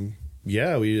then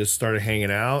we just started hanging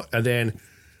out, and then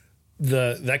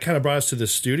that kind of brought us to the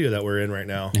studio that we're in right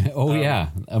now. Oh, yeah.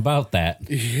 About that.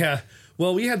 Yeah.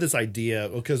 Well, we had this idea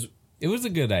because It was a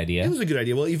good idea. it was a good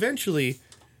idea. Well, eventually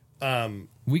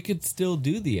We could still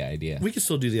do the idea. we can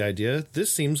still do the idea.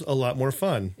 This seems a lot more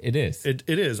fun. It is. It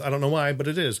is. I don't know why, but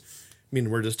it is. I mean,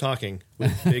 we're just talking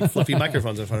with big fluffy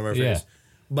microphones in front of our Yeah. face.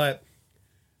 But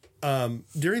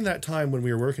during that time when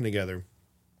we were working together,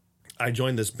 I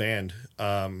joined this band,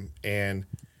 and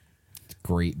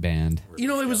Great band.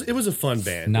 it was a fun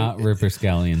band. Not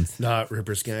Ripperscallions. Not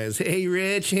Rippers guys. Hey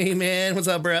Rich, hey man, what's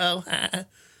up, bro? I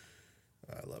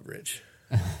love Rich.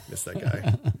 Miss that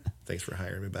guy. Thanks for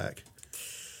hiring me back.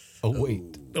 Oh,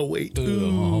 wait. Oh wait.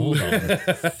 Hold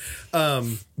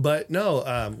on. But no,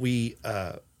 I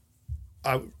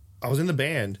was in the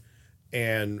band,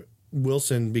 and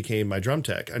Wilson became my drum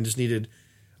tech. I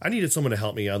needed someone to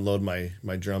help me unload my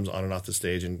drums on and off the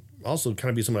stage, and also kind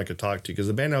of be someone I could talk to, because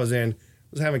the band I was in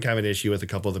was having kind of an issue with a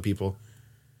couple of the people,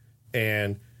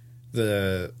 and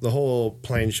the whole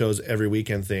playing shows every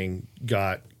weekend thing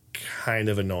got kind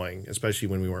of annoying, especially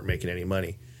when we weren't making any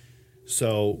money.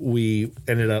 So we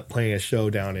ended up playing a show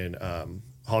down in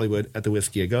Hollywood at the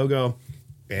Whiskey A Go Go,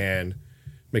 and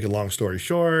make a long story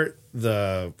short,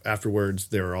 afterwards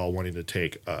they were all wanting to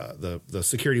take the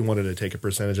security wanted to take a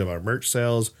percentage of our merch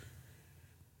sales.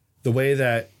 The way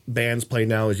that bands play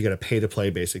now is you got to pay to play.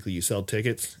 Basically, you sell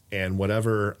tickets, and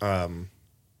whatever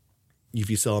if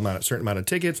you sell a certain amount of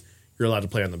tickets, you're allowed to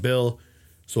play on the bill.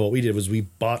 So what we did was we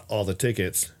bought all the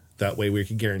tickets. That way we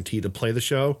could guarantee to play the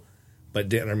show, but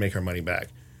didn't make our money back.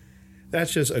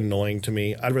 That's just annoying to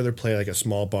me. I'd rather play like a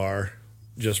small bar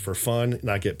just for fun,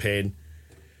 not get paid.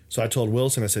 So I told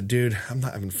Wilson, I said, dude, I'm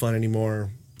not having fun anymore.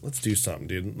 Let's do something,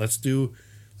 dude. Let's do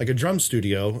like a drum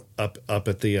studio up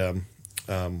at the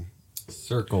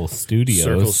Circle Studios.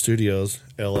 Circle Studios,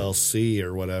 LLC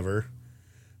or whatever.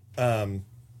 And,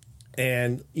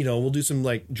 we'll do some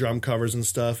like drum covers and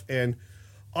stuff. And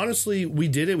honestly, we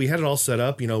did it. We had it all set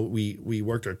up. We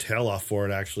worked our tail off for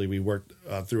it, actually. We worked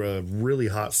through a really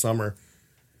hot summer.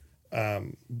 Got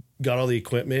all the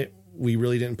equipment. We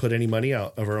really didn't put any money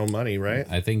out of our own money, right?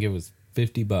 I think it was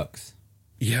 $50.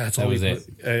 Yeah, that's That all was we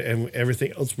it. put. And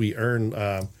everything else we earned,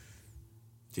 Did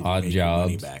you Odd make your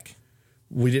money jobs. back?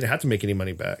 we didn't have to make any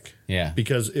money back. Yeah.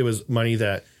 Because it was money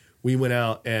that we went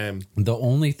out and The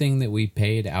only thing that we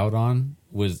paid out on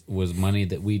was money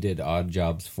that we did odd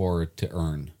jobs for to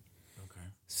earn. Okay.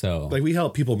 So like we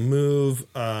helped people move.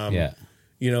 yeah.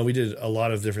 We did a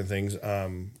lot of different things.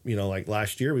 Like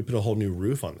last year we put a whole new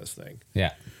roof on this thing.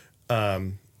 Yeah.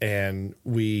 And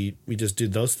we just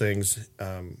did those things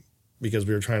because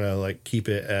we were trying to like keep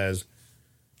it as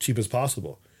cheap as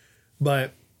possible.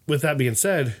 But with that being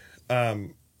said,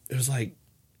 it was like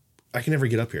I can never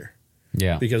get up here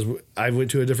Yeah. because I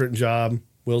went to a different job.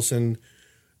 Wilson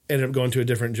ended up going to a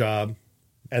different job,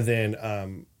 and then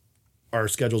our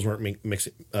schedules weren't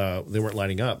mixing. They weren't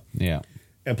lining up. Yeah.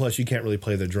 And plus, you can't really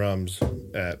play the drums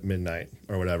at midnight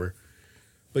or whatever.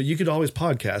 But you could always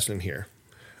podcast in here.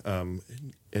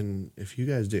 And if you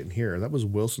guys didn't hear, that was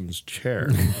Wilson's chair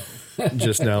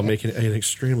just now making an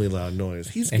extremely loud noise.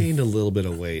 He's gained a little bit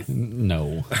of weight.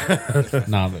 No.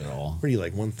 Not at all. What are you,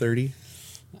 like 130?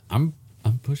 I'm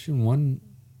pushing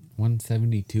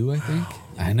 172, I think.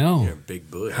 I know. You're a big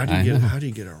bush. How do I you know.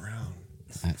 get around?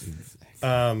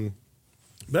 But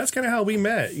that's kind of how we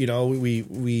met.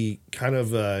 We kind of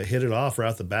hit it off right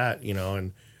off the bat,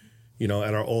 and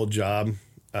at our old job,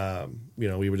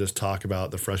 we would just talk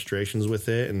about the frustrations with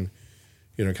it and,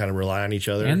 kind of rely on each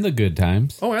other. And the good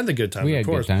times. Oh, and the good times, We of had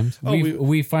course. good times. Oh,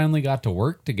 we finally got to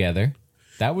work together.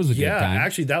 That was a good time.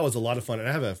 actually, that was a lot of fun. And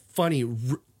I have a funny...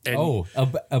 And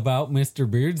about Mr.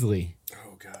 Beardsley.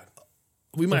 Oh God.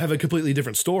 we might have a completely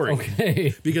different story.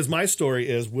 Okay. Because my story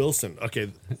is Wilson.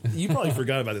 Okay, you probably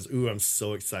forgot about this. Ooh, I'm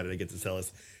so excited I get to tell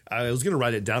this. I was going to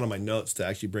write it down on my notes to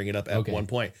actually bring it up at one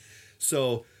point.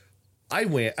 So I'll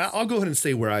go ahead and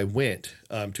say where I went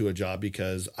to a job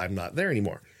because I'm not there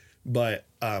anymore. But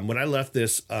when I left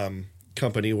this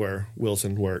company where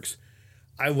Wilson works,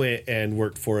 I went and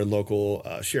worked for a local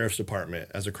sheriff's department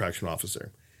as a correction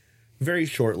officer. Very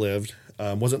short-lived,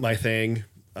 wasn't my thing.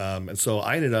 And so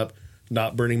I ended up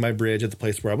not burning my bridge at the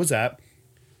place where I was at,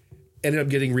 ended up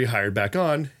getting rehired back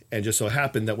on, And just so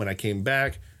happened that when I came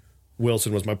back,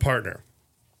 Wilson was my partner,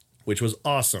 which was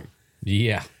awesome.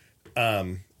 Yeah.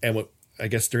 And what I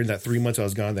guess during that 3 months I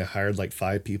was gone, they hired like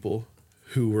 5 people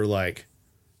who were like,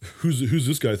 who's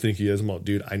this guy think he is? I'm like,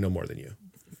 dude, I know more than you.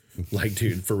 Like,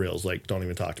 dude, for reals, like, don't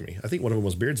even talk to me. I think one of them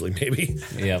was Beardsley, maybe.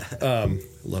 Yep.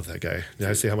 Love that guy. Did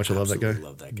I say how much I love that guy?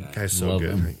 Love that guy. Guy's so Love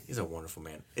good. him. He's a wonderful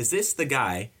man. Is this the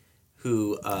guy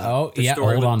who? Oh, the yeah.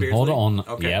 story Hold with on. Beardsley? Hold on.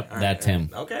 Okay. Yep. all right, That's all right. him.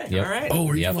 Okay. Yep. All right. Oh,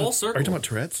 are you, Yep. talking Full about, circle. are you talking about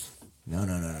Tourette's? No.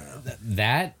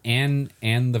 That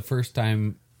and the first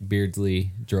time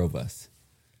Beardsley drove us.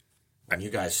 When you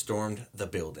guys stormed the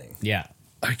building. Yeah.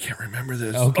 I can't remember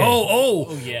this. Okay.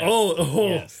 Oh, yes.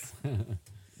 Yes.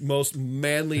 Most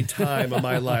manly time of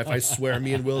my life. I swear,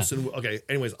 me and Wilson. Okay,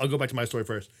 anyways, I'll go back to my story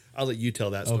first. I'll let you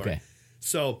tell that story. Okay.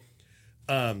 So,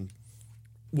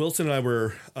 Wilson and I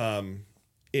were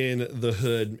in the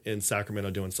hood in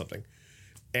Sacramento doing something.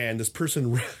 And this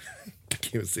person, I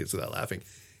can't even say this without laughing.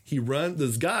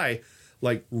 This guy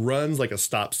runs like a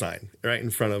stop sign right in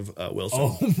front of Wilson.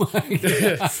 Oh my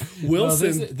god.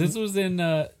 Wilson. No, this was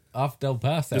in off Del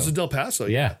Paso. This is Del Paso.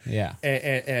 Yeah.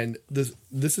 And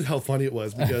this is how funny it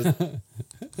was because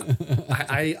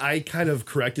I kind of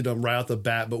corrected him right off the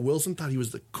bat, but Wilson thought he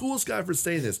was the coolest guy for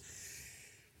saying this.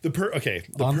 The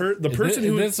person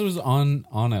who this was on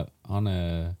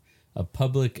a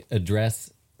public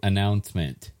address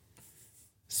announcement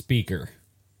speaker.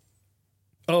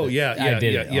 Oh yeah, I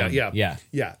did it.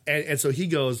 yeah. And so he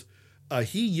goes,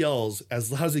 he yells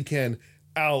as loud as he can,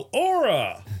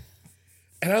 "Aurora!"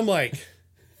 And I'm like,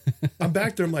 I'm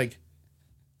back there. I'm like,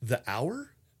 the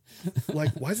hour?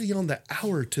 Like, why is he yelling the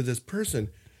hour to this person?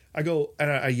 I go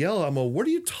and I yell. I'm all, what are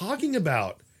you talking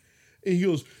about? And he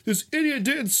goes, this idiot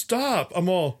didn't stop. I'm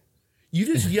all, you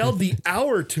just yelled the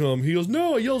hour to him. He goes,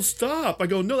 no, I yelled stop. I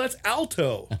go, no, that's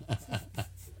alto.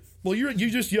 Well, you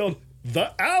just yelled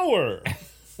the hour.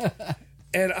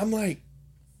 And I'm like,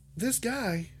 this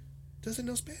guy doesn't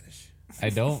know Spanish. I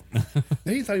don't.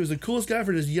 And he thought he was the coolest guy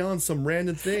for just yelling some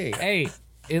random thing. Hey,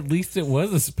 at least it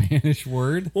was a Spanish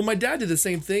word. Well, my dad did the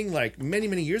same thing like many,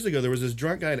 many years ago. There was this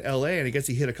drunk guy in LA and I guess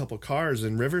he hit a couple cars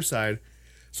in Riverside.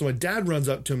 So my dad runs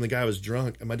up to him. The guy was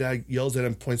drunk and my dad yells at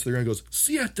him, points to the ground and goes,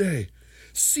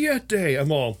 Siete.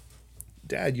 I'm all,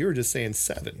 Dad, you were just saying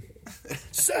 7.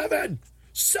 7.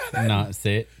 Not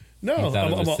sit. No, You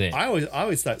thought it was sit. I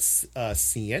always thought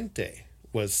siente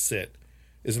was sit.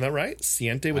 Isn't that right?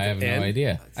 Siente with I have an N? no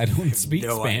idea. I don't speak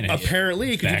no Spanish. idea.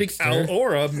 Apparently, because you think Baxter.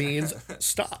 aurora means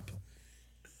stop.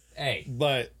 Hey,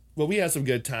 But we had some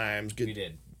good times. we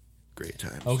did. Great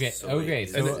times. Okay.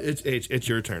 wait, And So it's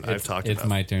your turn. I've talked It's enough.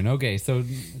 my turn. Okay. So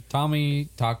Tommy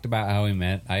talked about how he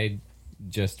met. I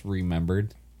just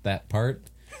remembered that part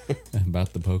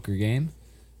about the poker game.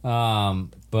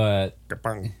 But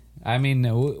I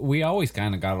mean, we always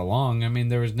kind of got along. I mean,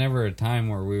 there was never a time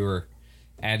where we were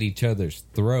at each other's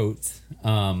throats.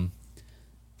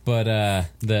 But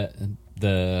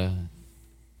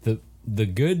the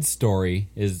good story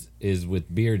is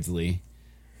with Beardsley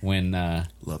when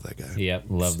Love that guy. yep,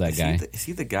 love that guy. Is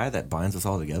he the guy that binds us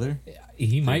all together?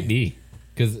 He might be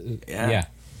because Yeah.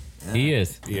 he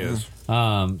is. He is.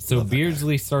 So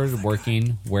Beardsley started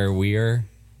working where we're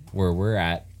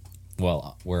at,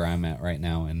 well, where I'm at right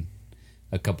now, and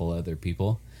a couple other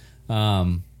people.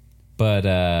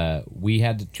 But we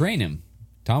had to train him,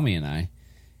 Tommy and I,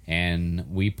 and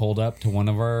we pulled up to one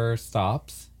of our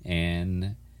stops,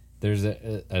 and there's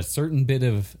a certain bit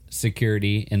of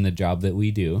security in the job that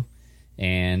we do,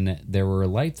 and there were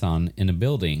lights on in a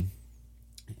building,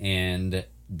 and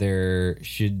there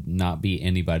should not be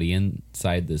anybody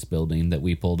inside this building that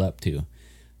we pulled up to.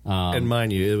 And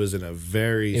mind you, it was in a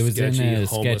very It sketchy, was in a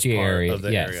sketchy part area. of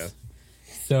the Yes. area.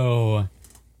 So,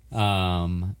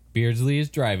 Beardsley is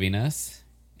driving us,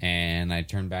 and I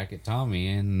turn back at Tommy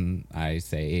and I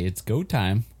say, "It's go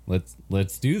time.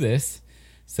 Let's do this."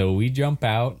 So we jump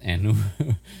out and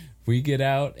we get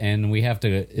out, and we have to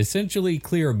essentially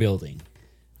clear a building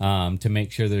to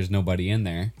make sure there's nobody in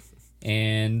there.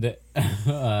 And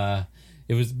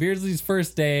it was Beardsley's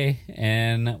first day,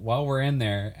 and while we're in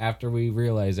there, after we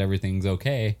realize everything's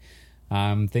okay,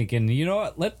 I'm thinking, you know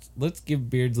what? Let's give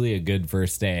Beardsley a good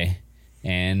first day,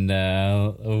 and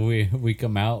we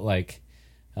come out like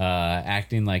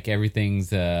acting like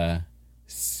everything's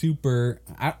super.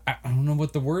 I don't know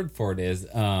what the word for it is.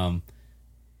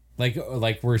 Like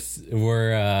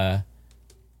we're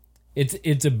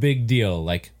it's a big deal.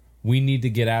 Like, we need to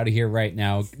get out of here right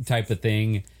now, type of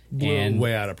thing. Blew it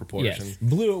way out of proportion. Yes,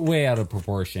 blew it way out of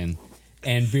proportion.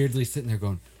 And Beardsley's sitting there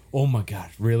going, "Oh my God,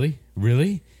 really?"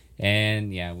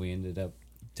 And yeah, we ended up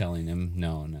telling him,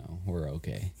 no, we're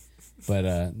okay.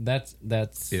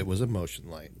 that's It was a motion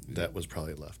light that was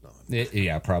probably left on.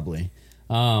 yeah, probably.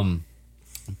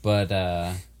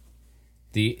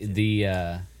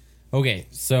 Okay,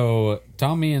 so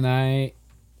Tommy and I,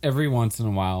 every once in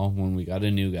a while when we got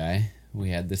a new guy, we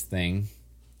had this thing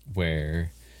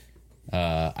where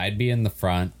I'd be in the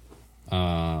front,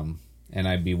 and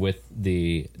I'd be with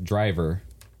the driver,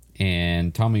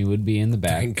 and Tommy would be in the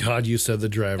back. Thank God you said the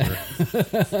driver.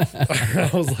 I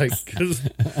was like, 'cause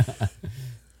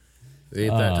it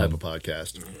ain't that type of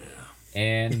podcast.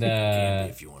 And Can be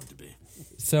if you want it to be.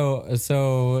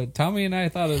 So Tommy and I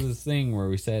thought of this thing where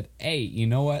we said, "Hey, you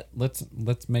know what? Let's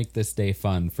make this day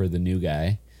fun for the new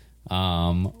guy.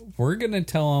 We're gonna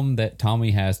tell him that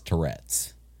Tommy has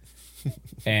Tourette's,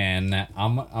 and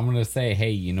I'm gonna say,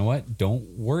 hey, you know what?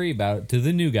 Don't worry about it to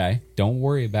the new guy. Don't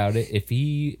worry about it. If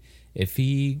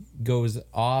he goes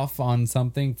off on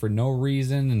something for no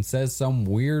reason and says some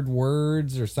weird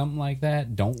words or something like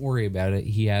that, don't worry about it.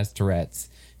 He has Tourette's.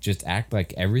 Just act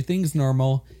like everything's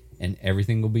normal." And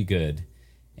everything will be good.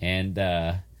 And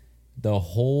the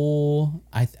whole,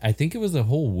 I think it was a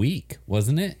whole week,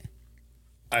 wasn't it?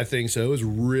 I think so. It was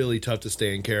really tough to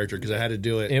stay in character because I had to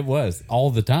do it It was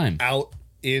all the time. out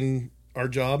in our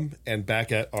job and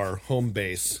back at our home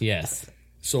base. Yes.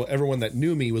 So everyone that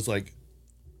knew me was like,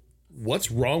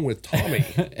 what's wrong with Tommy?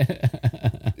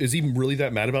 Is he really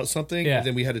that mad about something? Yeah. And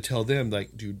then we had to tell them,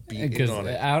 like, dude, be in Because on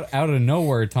it. out of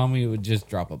nowhere, Tommy would just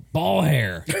drop a ball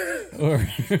hair or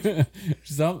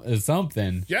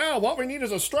something. Yeah, what we need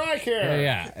is a strike here.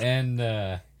 Yeah, and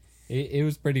it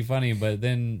was pretty funny. But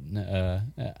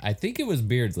then I think it was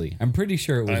Beardsley. I'm pretty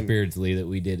sure it was Beardsley that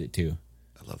we did it to.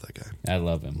 I love that guy. I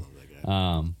love him.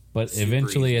 But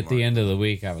eventually, at the end of the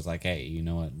week, I was like, "Hey, you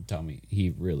know what? Tommy, he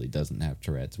really doesn't have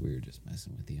Tourette's. We were just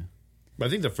messing with you." But I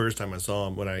think the first time I saw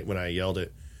him when I yelled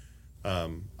it, I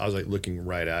was like looking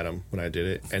right at him when I did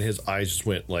it, and his eyes just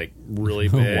went like really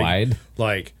big, Wide.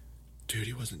 Like, dude,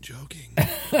 he wasn't joking.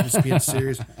 He was being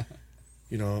serious.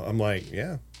 You know, I'm like,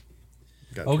 yeah.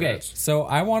 Got Okay, Tourette's. so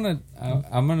I'm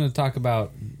gonna talk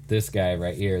about this guy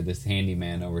right here, this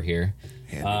handyman over here.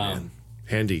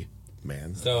 Handy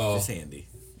man. So Just handy.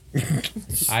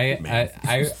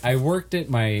 I worked at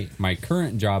my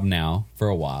current job now for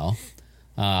a while.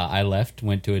 I left,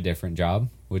 went to a different job,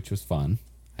 which was fun.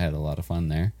 I had a lot of fun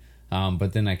there.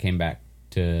 But then I came back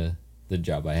to the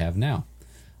job I have now.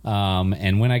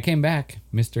 And when I came back,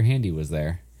 Mr. Handy was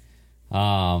there.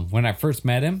 When I first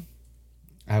met him,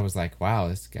 I was like, wow,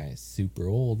 this guy is super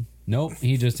old. Nope,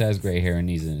 he just has gray hair and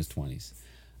he's in his 20s.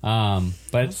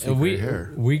 But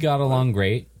we got along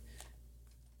great.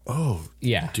 Oh,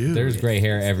 Yeah, dude. there's gray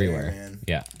hair everywhere. man.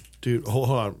 Yeah. dude, hold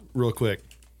on real quick.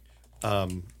 I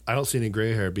don't see any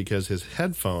gray hair because his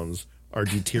headphones are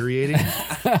deteriorating.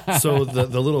 So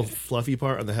the little fluffy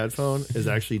part on the headphone is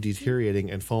actually deteriorating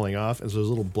and falling off, and so there's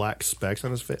little black specks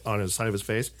on his on his side of his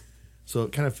face. So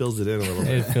it kind of fills it in a little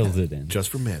It bit. fills it in. Just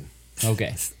for men.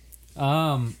 Okay.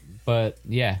 But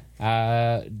yeah,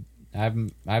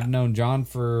 I've known John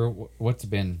for what's it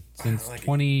been since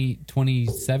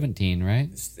 2017, right?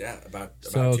 Yeah, about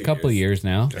So 2 a couple years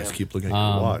now. Guys keep looking at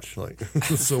your watch. Like,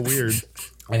 this is so weird.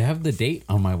 I have the date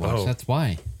on my watch. Oh. That's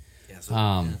why. Yeah,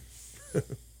 so,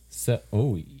 So,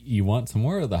 you want some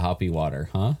more of the hoppy water,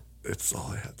 huh? It's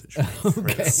all I have to drink.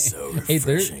 It's so Hey,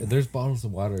 refreshing. there's bottles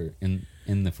of water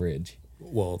in the fridge.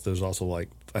 Well, there's also like,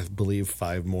 I believe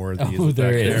 5 more of these Oh,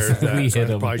 there back is. there. We So hit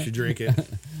I 'em. probably should drink it.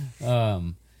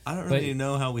 I don't really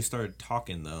know how we started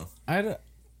talking though. I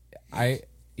I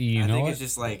know think what? it's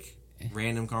just like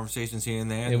random conversations here and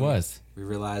there. It was. We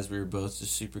realized we were both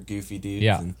just super goofy dudes.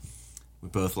 Yeah. And we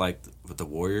both liked with the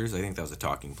Warriors. I think that was a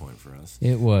talking point for us.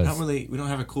 It was. We don't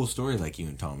have a cool story like you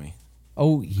and Tommy.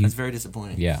 Oh, That's very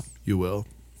disappointing. yeah. You will.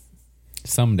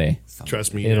 Someday.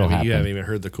 Trust me, It'll you happen. haven't even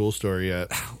heard the cool story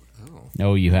yet.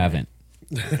 No, you haven't.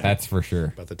 That's for sure.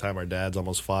 About the time our dads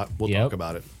almost fought, we'll Yep. talk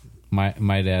about it.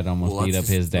 My dad almost beat up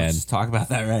his dad. Let's just talk about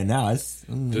that right now.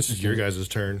 This is your guys'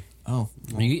 turn. Oh,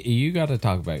 You got to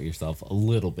talk about yourself a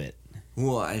little bit.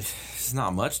 well, it's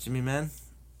not much to me, man.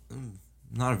 I'm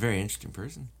not a very interesting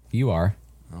person. You are.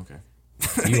 Okay.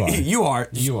 You are. You are.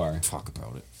 You are. Talk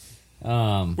about it.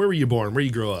 Where were you born? Where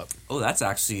you grow up? Oh, that's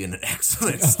actually an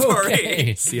excellent story.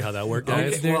 Okay. See how that worked,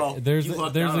 guys? Okay. Well, there's you a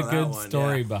lucked out on that good one,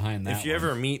 story yeah. behind that. If you one.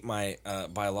 ever meet my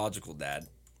biological dad,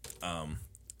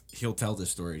 he'll tell this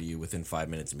story to you within 5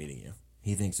 minutes of meeting you.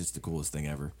 He thinks it's the coolest thing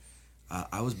ever.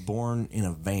 I was born in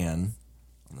a van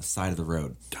on the side of the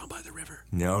road. Down by the river.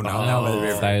 No, not down by the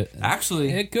river.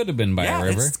 Actually, it could have been by yeah, a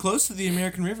river. it's close to the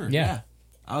American River. Yeah.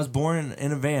 I was born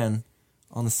in a van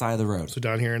on the side of the road. So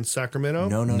down here in Sacramento?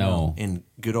 No. In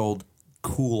good old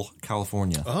Cool,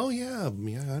 California. Oh, yeah.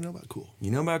 Yeah, I know about Cool.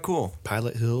 You know about Cool?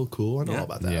 Pilot Hill, Cool. I know Yeah. all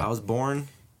about that. I was born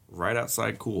right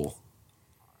outside Cool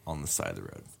on the side of the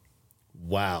road.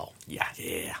 Wow.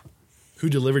 Yeah. Who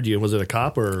delivered you? Was it a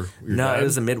cop or your No, dad? it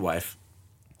was a midwife.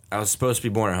 I was supposed to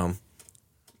be born at home.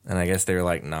 And I guess they were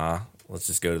like, nah, let's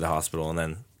just go to the hospital. And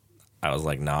then I was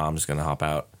like, nah, I'm just going to hop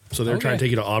out. So they're trying to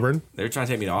take you to Auburn? They were trying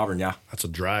to take me to Auburn, yeah. That's a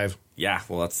drive. Yeah,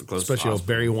 well, that's the closest Especially a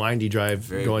hospital. very windy drive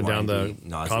Very going down the windy,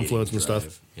 nauseating confluence and drive.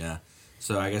 stuff. Yeah.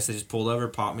 So I guess they just pulled over,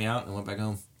 popped me out, and went back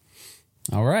home.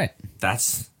 All right.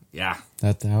 That's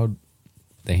how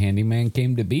the handyman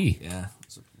came to be. yeah. I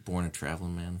was born a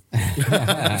traveling man.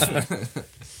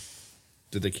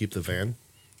 Did they keep the van?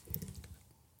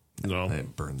 No. I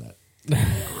burned that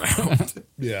ground.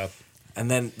 Yeah. And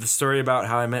then the story about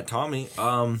how I met Tommy,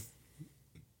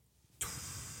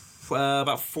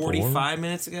 about 45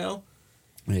 minutes ago.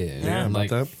 Yeah, About like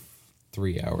that?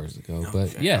 3 hours ago.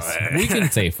 But yes, we can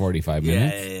say 45 Yeah,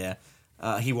 minutes.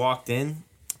 yeah. He walked in,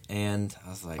 and I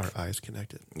was like, Our eyes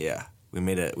connected. yeah. We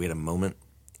had a moment,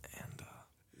 and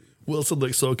Wilson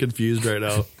looks so confused right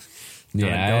now. Yeah,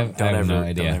 I have no Don't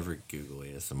idea. ever Google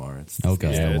ASMR. It's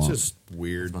Okay, Yeah, I it's won't. just a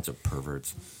weird. bunch of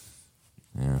perverts.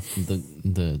 Yeah.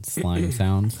 The slime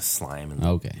sounds. Slime and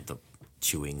Okay. the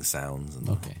chewing sounds. And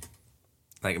Okay.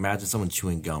 like, imagine someone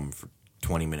chewing gum for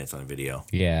 20 minutes on a video.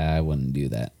 Yeah, I wouldn't do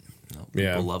that. No,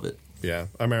 Yeah. people love it. Yeah.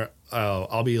 I remember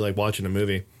I'll be like watching a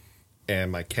movie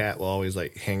and my cat will always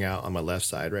like hang out on my left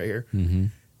side right here. Mm-hmm.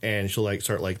 And she'll like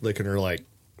start like licking her like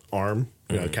arm.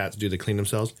 You know, cats do to clean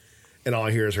themselves. And all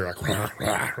I hear is her like, rah,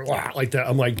 rah, rah, like that.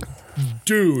 I'm like,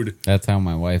 dude, That's how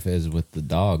my wife is with the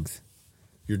dogs.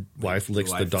 your wife licks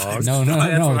the wife dog? licks- No,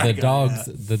 That's what I the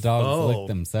got, dogs Oh. lick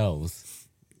themselves.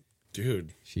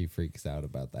 Dude, She freaks out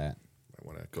about that. I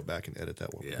want to go back and edit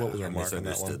that one. Yeah, What was our I mark on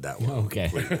that one? misunderstood that one. Okay.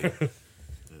 completely.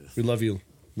 We love you.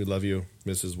 We love you,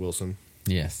 Mrs. Wilson.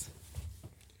 Yes.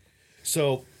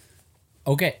 So,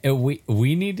 Okay,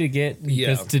 we need to get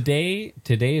because Yeah.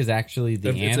 today is actually the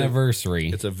It's a- anniversary.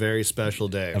 it's a very special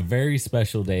day. A very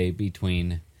special day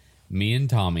between me and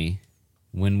Tommy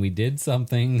when we did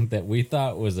something that we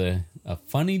thought was a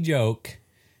funny joke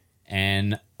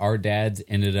and our dads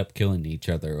ended up killing each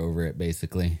other over it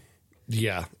basically.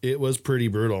 Yeah, it was pretty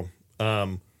brutal.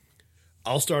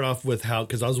 I'll start off with how,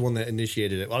 because I was the one that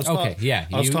initiated it. I was Okay, yeah,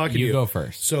 I was talking to you you. go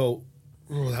first. So,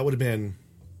 that would have been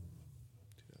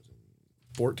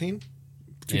 2014?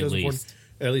 least.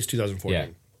 At least 2014. Yeah,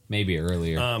 maybe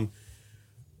earlier.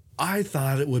 I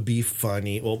thought it would be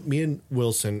funny. Well, me and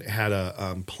Wilson had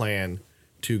a plan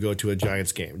to go to a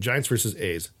Giants game. Giants versus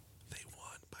A's. They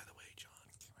won, by the way,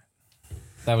 John.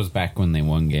 That was back when they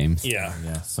won games. Yeah.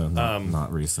 Yeah, so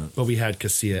not recent. But we had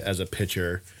Casilla as a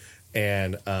pitcher,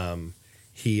 and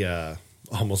he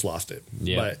almost lost it.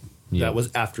 Yeah. But Yeah. that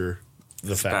was after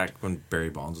the fact. Back when Barry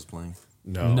Bonds was playing.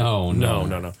 No.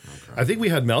 No. I think we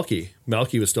had Melky.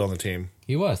 Melky was still on the team.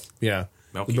 He was. Yeah.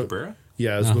 Melky But- Cabrera?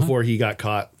 Yeah, it was before he got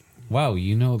caught. Wow,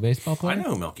 you know a baseball player? I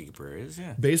know who Melky Cabrera is,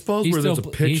 yeah. Baseball's He's where still, there's a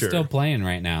pitcher he's still playing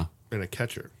right now. and a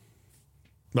catcher.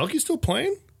 Melky's still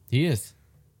playing? He is.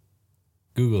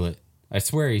 Google it. I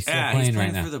swear he's still Yeah, playing he's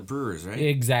playing right now. for the Brewers, right?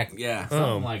 Exactly. Yeah.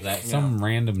 Something like that. Some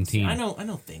random team. I know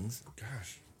things.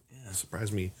 Gosh. Yeah.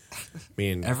 Surprised me. I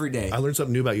mean, Every day. I learn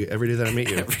something new about you every day that I meet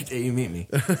you. Every day you meet me.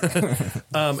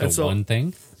 And so, one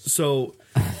thing. so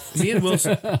me and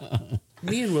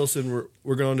Wilson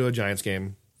we're going to a Giants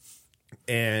game.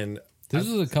 And This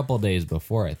was a couple days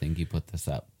before I think you put this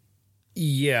up.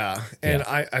 yeah, and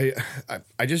Yeah.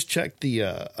 I just checked the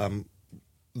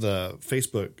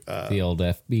Facebook The old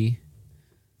FB.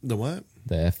 the what?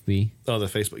 The FB. Oh, the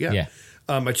Facebook. Yeah. Yeah.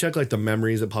 I checked like the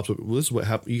memories that pops up. Well, this is what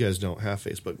happened. You guys don't have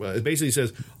Facebook, but it basically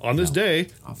says on this day,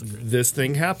 this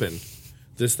thing happened.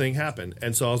 This thing happened,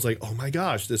 and so I was like, oh my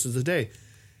gosh, this is the day.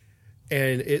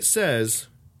 And it says,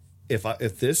 if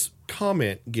this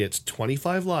comment gets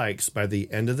 25 likes by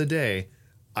the end of the day,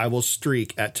 I will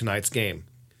streak at tonight's game.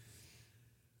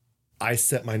 I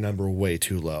set my number way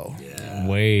too low.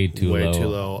 Way too Way low. too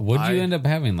low. What'd you I- end up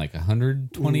having? Like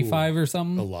 125 or A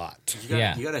something? lot. You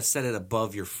gotta set it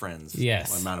above your friends.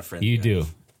 Yes. The amount of friends you have. do.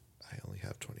 I only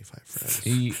have 25 friends.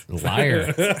 You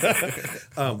liar.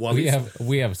 Well,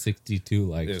 we have 62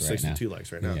 likes Yeah, right 62 now.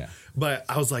 likes right now. Yeah. But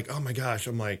I was like, oh my gosh.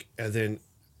 I'm like, and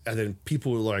then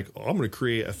people were like, oh, I'm going to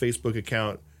create a Facebook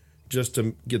account just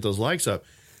to get those likes up.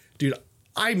 Dude,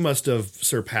 I must have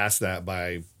surpassed that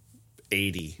by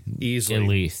 80 easily. At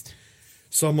least.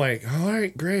 So I'm like, all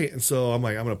right, great. And so I'm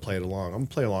like, I'm going to play it along. I'm going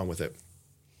to play along with it.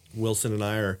 Wilson and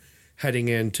I are heading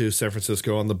into San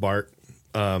Francisco on the BART.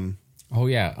 Oh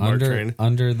yeah, train.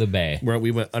 under the bay. Where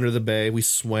we went under the bay. We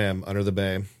swam under the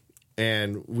bay.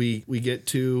 And we get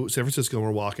to San Francisco and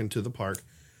we're walking to the park.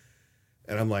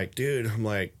 And I'm like, dude, I'm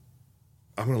going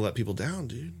to let people down,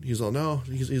 dude. He's all, no.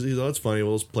 He's all, it's funny.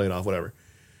 We'll just play it off, whatever.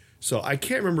 So I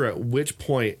can't remember at which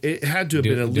point. It had to have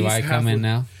been at least halfway. Do I come in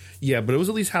now? Yeah, but it was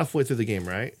at least halfway through the game,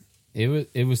 right?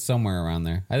 It was somewhere around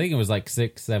there. I think it was like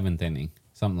 6th, 7th inning.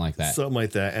 Something like that. Something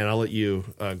like that. And I'll let you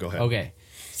go ahead. Okay.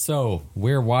 So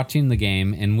we're watching the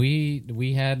game, and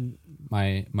we had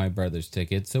my brother's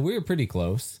ticket, so we were pretty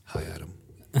close. Hi, Adam.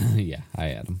 Yeah,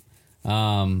 hi,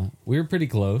 Adam. We were pretty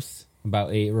close,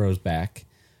 about 8 rows back.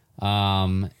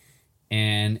 And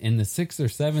in the 6th or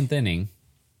 7th inning,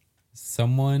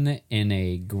 someone in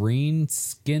a green,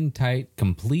 skin-tight,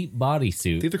 complete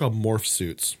bodysuit. I think they're called morph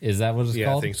suits. Is that what it's called?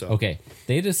 Yeah, I think so. Okay.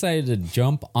 They decided to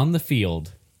jump on the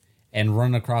field and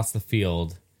run across the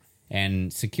field,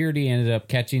 and security ended up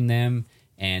catching them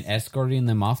and escorting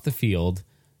them off the field.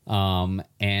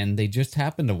 And they just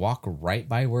happened to walk right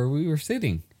by where we were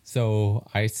sitting. So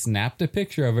I snapped a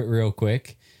picture of it real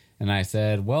quick, and I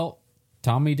said, well,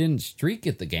 Tommy didn't streak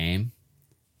at the game,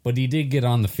 but he did get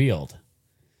on the field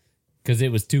because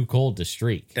it was too cold to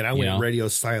streak. And I went radio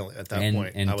silent at that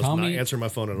point. And I was Tommy, not answering my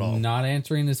phone at all. Not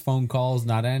answering his phone calls,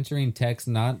 not answering texts,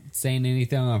 not saying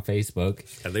anything on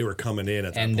Facebook. And they were coming in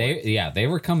at that point. They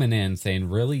were coming in saying,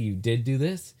 really, you did do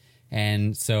this?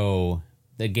 And so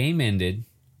the game ended.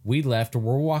 We left.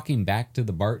 We're walking back to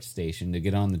the BART station to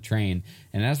get on the train.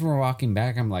 And as we're walking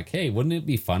back, I'm like, hey, wouldn't it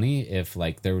be funny if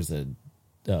like there was a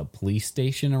police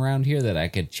station around here that I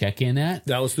could check in at?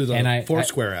 That was through the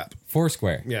Foursquare app.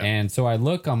 Foursquare. Yeah. And so I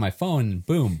look on my phone and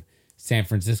boom, San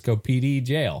Francisco PD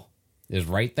jail is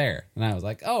right there. And I was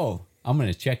like, oh, I'm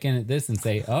going to check in at this and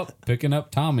say, oh, picking up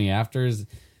Tommy after his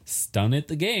stun at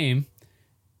the game.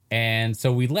 And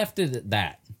so we left it at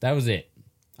that. That was it.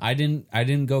 I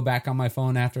didn't go back on my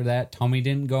phone after that. Tommy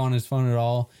didn't go on his phone at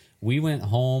all. We went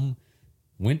home,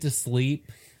 went to sleep.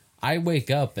 I wake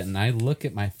up and I look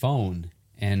at my phone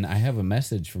and I have a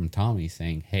message from Tommy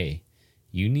saying, hey,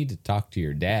 you need to talk to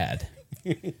your dad.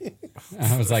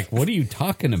 I was like, what are you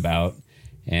talking about?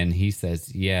 And he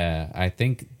says, yeah, I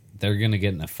think they're going to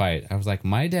get in a fight. I was like,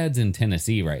 my dad's in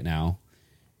Tennessee right now.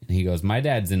 And he goes, my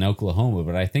dad's in Oklahoma,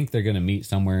 but I think they're going to meet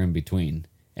somewhere in between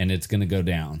and it's going to go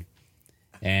down.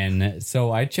 And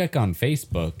so I check on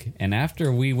Facebook, and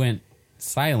after we went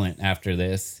silent after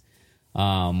this,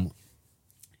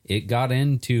 it got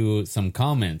into some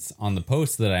comments on the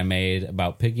post that I made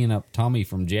about picking up Tommy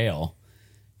from jail.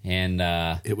 And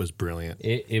it was brilliant.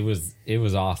 It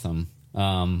was awesome.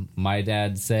 My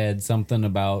dad said something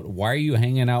about, why are you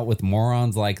hanging out with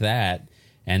morons like that?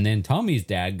 And then Tommy's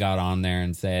dad got on there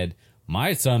and said,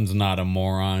 my son's not a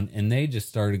moron. And they just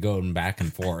started going back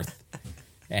and forth.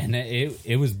 And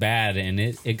it was bad. And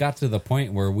it got to the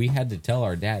point where we had to tell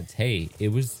our dads, hey, it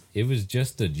was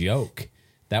just a joke.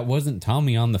 That wasn't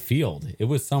Tommy on the field. It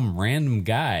was some random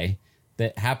guy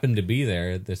that happened to be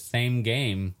there the same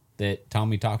game that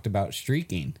Tommy talked about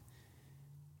streaking.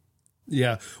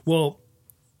 Yeah. Well,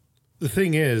 the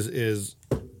thing is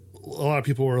a lot of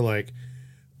people were like,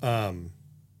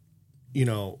 you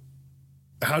know,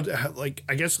 how like,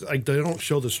 I guess like they don't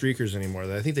show the streakers anymore.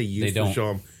 I think they used to show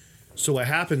them. So what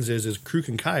happens is Kruk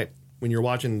and Kite, when you're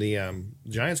watching the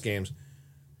Giants games,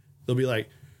 they'll be like,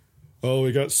 oh,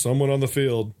 we got someone on the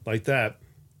field like that.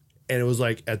 And it was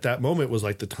like, at that moment was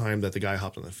like the time that the guy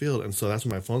hopped on the field. And so that's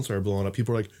when my phone started blowing up.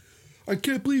 People were like, I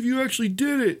can't believe you actually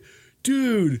did it.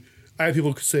 Dude. I had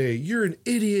people say, you're an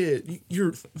idiot.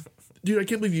 Dude, I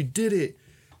can't believe you did it.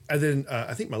 And then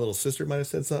I think my little sister might have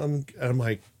said something. And I'm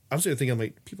like, I'm sitting there thinking, I'm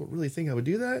like, people really think I would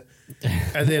do that?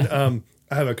 And then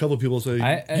I have a couple of people say,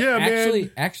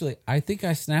 man. Actually, I think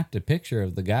I snapped a picture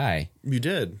of the guy. You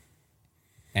did.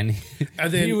 And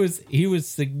then he was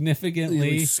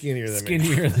significantly skinnier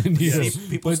than you. Yes.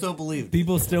 People still believed.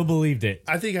 People still believed it.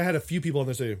 I think I had a few people on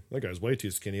there say, that guy's way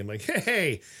too skinny. I'm like,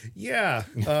 hey, yeah.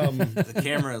 The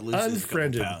camera loses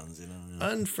unfriended. a couple pounds, you know?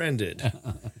 Unfriended.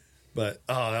 But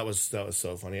that was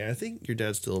so funny. I think your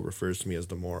dad still refers to me as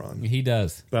the moron. He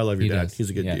does. But I love your dad. He's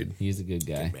a good dude. He's a good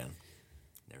guy. Good man.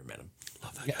 Never met him.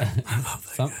 Love that guy. I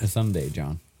love that guy. Someday,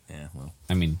 John. Yeah, well.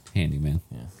 I mean, handy, man.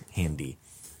 Yeah, handy.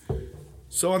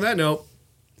 So on that note,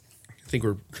 I think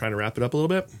we're trying to wrap it up a little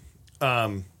bit.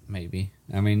 Maybe.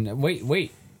 I mean, wait.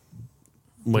 Wait,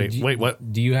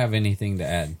 what? Do you have anything to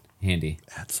add, Handy?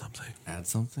 Add something. Add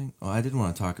something? Oh, I did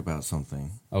want to talk about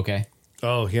something. Okay.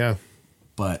 Oh, yeah.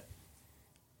 But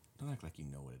don't act like you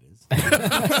know what it is.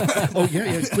 Oh,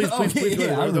 yeah. Please.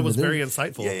 Yeah, that was very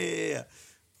insightful. Yeah.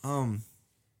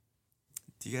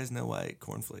 Do you guys know why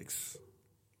cornflakes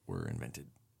were invented?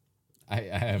 I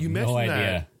have You no mentioned idea.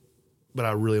 that, but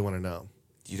I really want to know.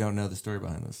 You don't know the story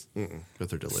behind this. But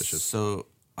they're delicious. So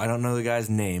I don't know the guy's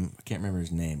name. I can't remember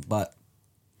his name, but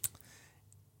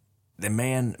the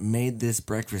man made this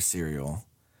breakfast cereal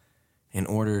in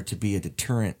order to be a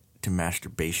deterrent to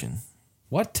masturbation.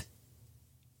 What?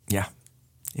 Yeah.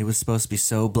 It was supposed to be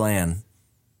so bland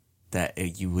that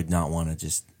you would not want to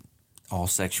just... All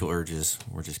sexual urges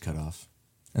were just cut off.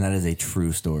 And that is a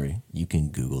true story. You can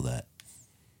Google that.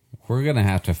 We're going to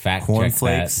have to fact check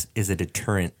Cornflakes that. is a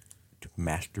deterrent to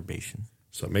masturbation.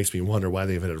 So it makes me wonder why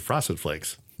they invented Frosted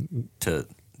Flakes. To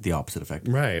the opposite effect.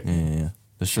 Right. Yeah.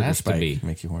 The sugar Has to spike be.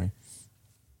 makes you horny.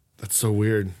 That's so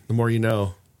weird. The more you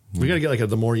know. We got to get like a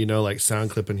the more you know like sound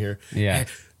clip in here. Yeah.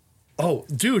 Oh,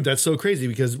 dude, that's so crazy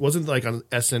because wasn't like on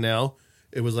SNL,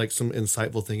 it was like some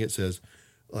insightful thing. It says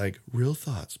like Real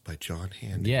Thoughts by John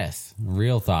Handy. Yes.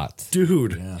 Real thoughts.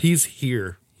 Dude, he's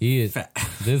here. He is.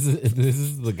 This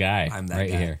is the guy I'm that right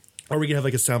guy. here. Or we can have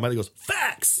like a soundbite that goes,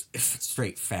 facts!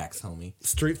 Straight facts, homie.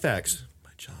 Straight facts by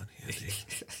John Handy.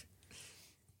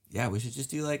 Yeah, we should just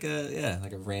do like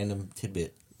a random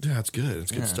tidbit. Yeah, it's good.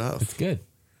 It's good stuff. It's good.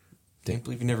 Can't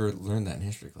believe you never learned that in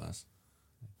history class.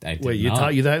 I did Wait, you not.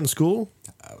 taught you that in school?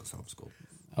 I was homeschooled.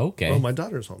 Okay. Oh, my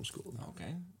daughter's homeschooled.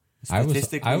 Okay. I was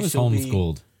she'll be-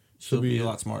 homeschooled. She'll be a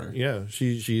lot smarter. Yeah,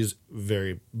 she's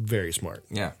very, very smart.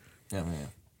 Yeah.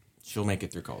 She'll make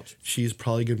it through college. She's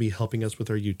probably going to be helping us with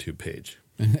our YouTube page.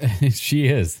 She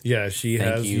is. Yeah, she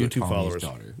Thank has you, YouTube Tommy's followers.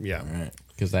 daughter. Yeah, All right.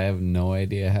 Because I have no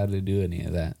idea how to do any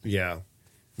of that. yeah.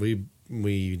 We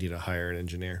need to hire an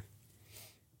engineer.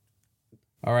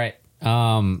 All right.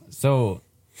 So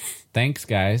thanks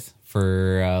guys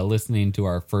for listening to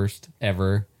our first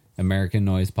ever American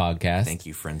Noise podcast. Thank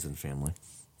you, friends and family.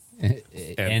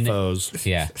 And foes.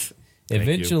 Yeah. you.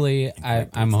 Eventually,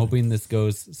 I'm hoping this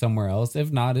goes somewhere else.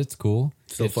 If not, it's cool.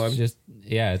 Still it's fun? Just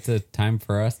it's a time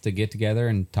for us to get together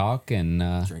and talk and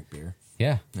Drink beer.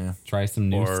 yeah, try some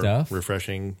new Or stuff.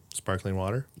 refreshing sparkling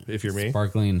water, if you're me.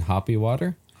 Sparkling hoppy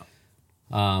water.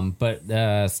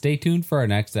 But stay tuned for our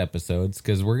next episodes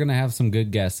because we're gonna have some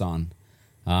good guests on.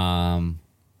 I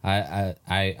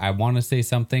want to say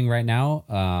something right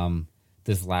now.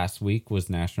 This last week was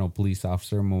National Police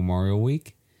Officer Memorial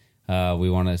Week. We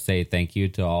want to say thank you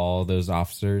to all those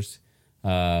officers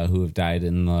who have died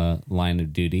in the line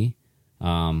of duty.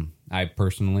 I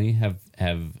personally have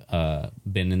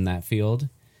been in that field,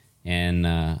 and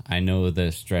I know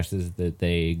the stresses that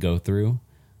they go through.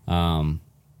 And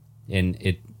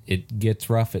it gets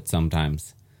rough at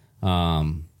sometimes.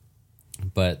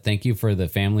 But thank you for the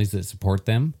families that support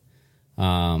them.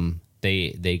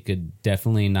 They could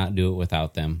definitely not do it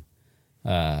without them.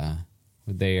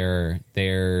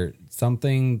 They're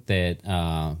something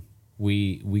that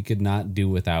we could not do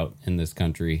without in this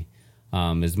country.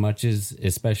 As much as,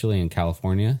 especially in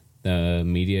California, the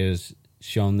media has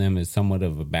shown them as somewhat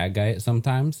of a bad guy at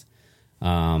sometimes.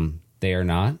 They are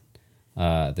not.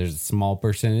 There's a small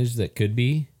percentage that could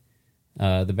be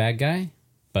the bad guy,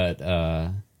 but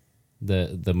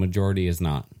the majority is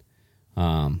not.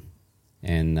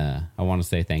 And I want to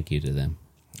say thank you to them.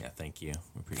 Yeah, thank you.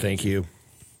 We appreciate Thank you.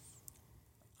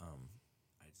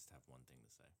 I just have one thing to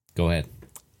say. Go ahead.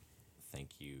 Thank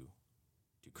you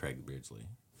to Craig Beardsley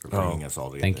for bringing us all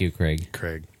together. Thank you, Craig.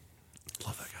 Craig.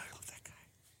 Love that guy. Love that guy.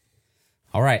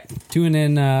 All right, tune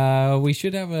in. We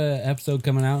should have an episode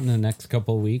coming out in the next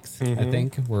couple of weeks. I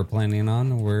think we're planning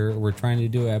on. We're trying to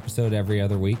do an episode every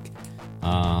other week.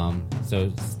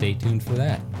 So stay tuned for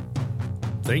that.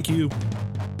 Thank you.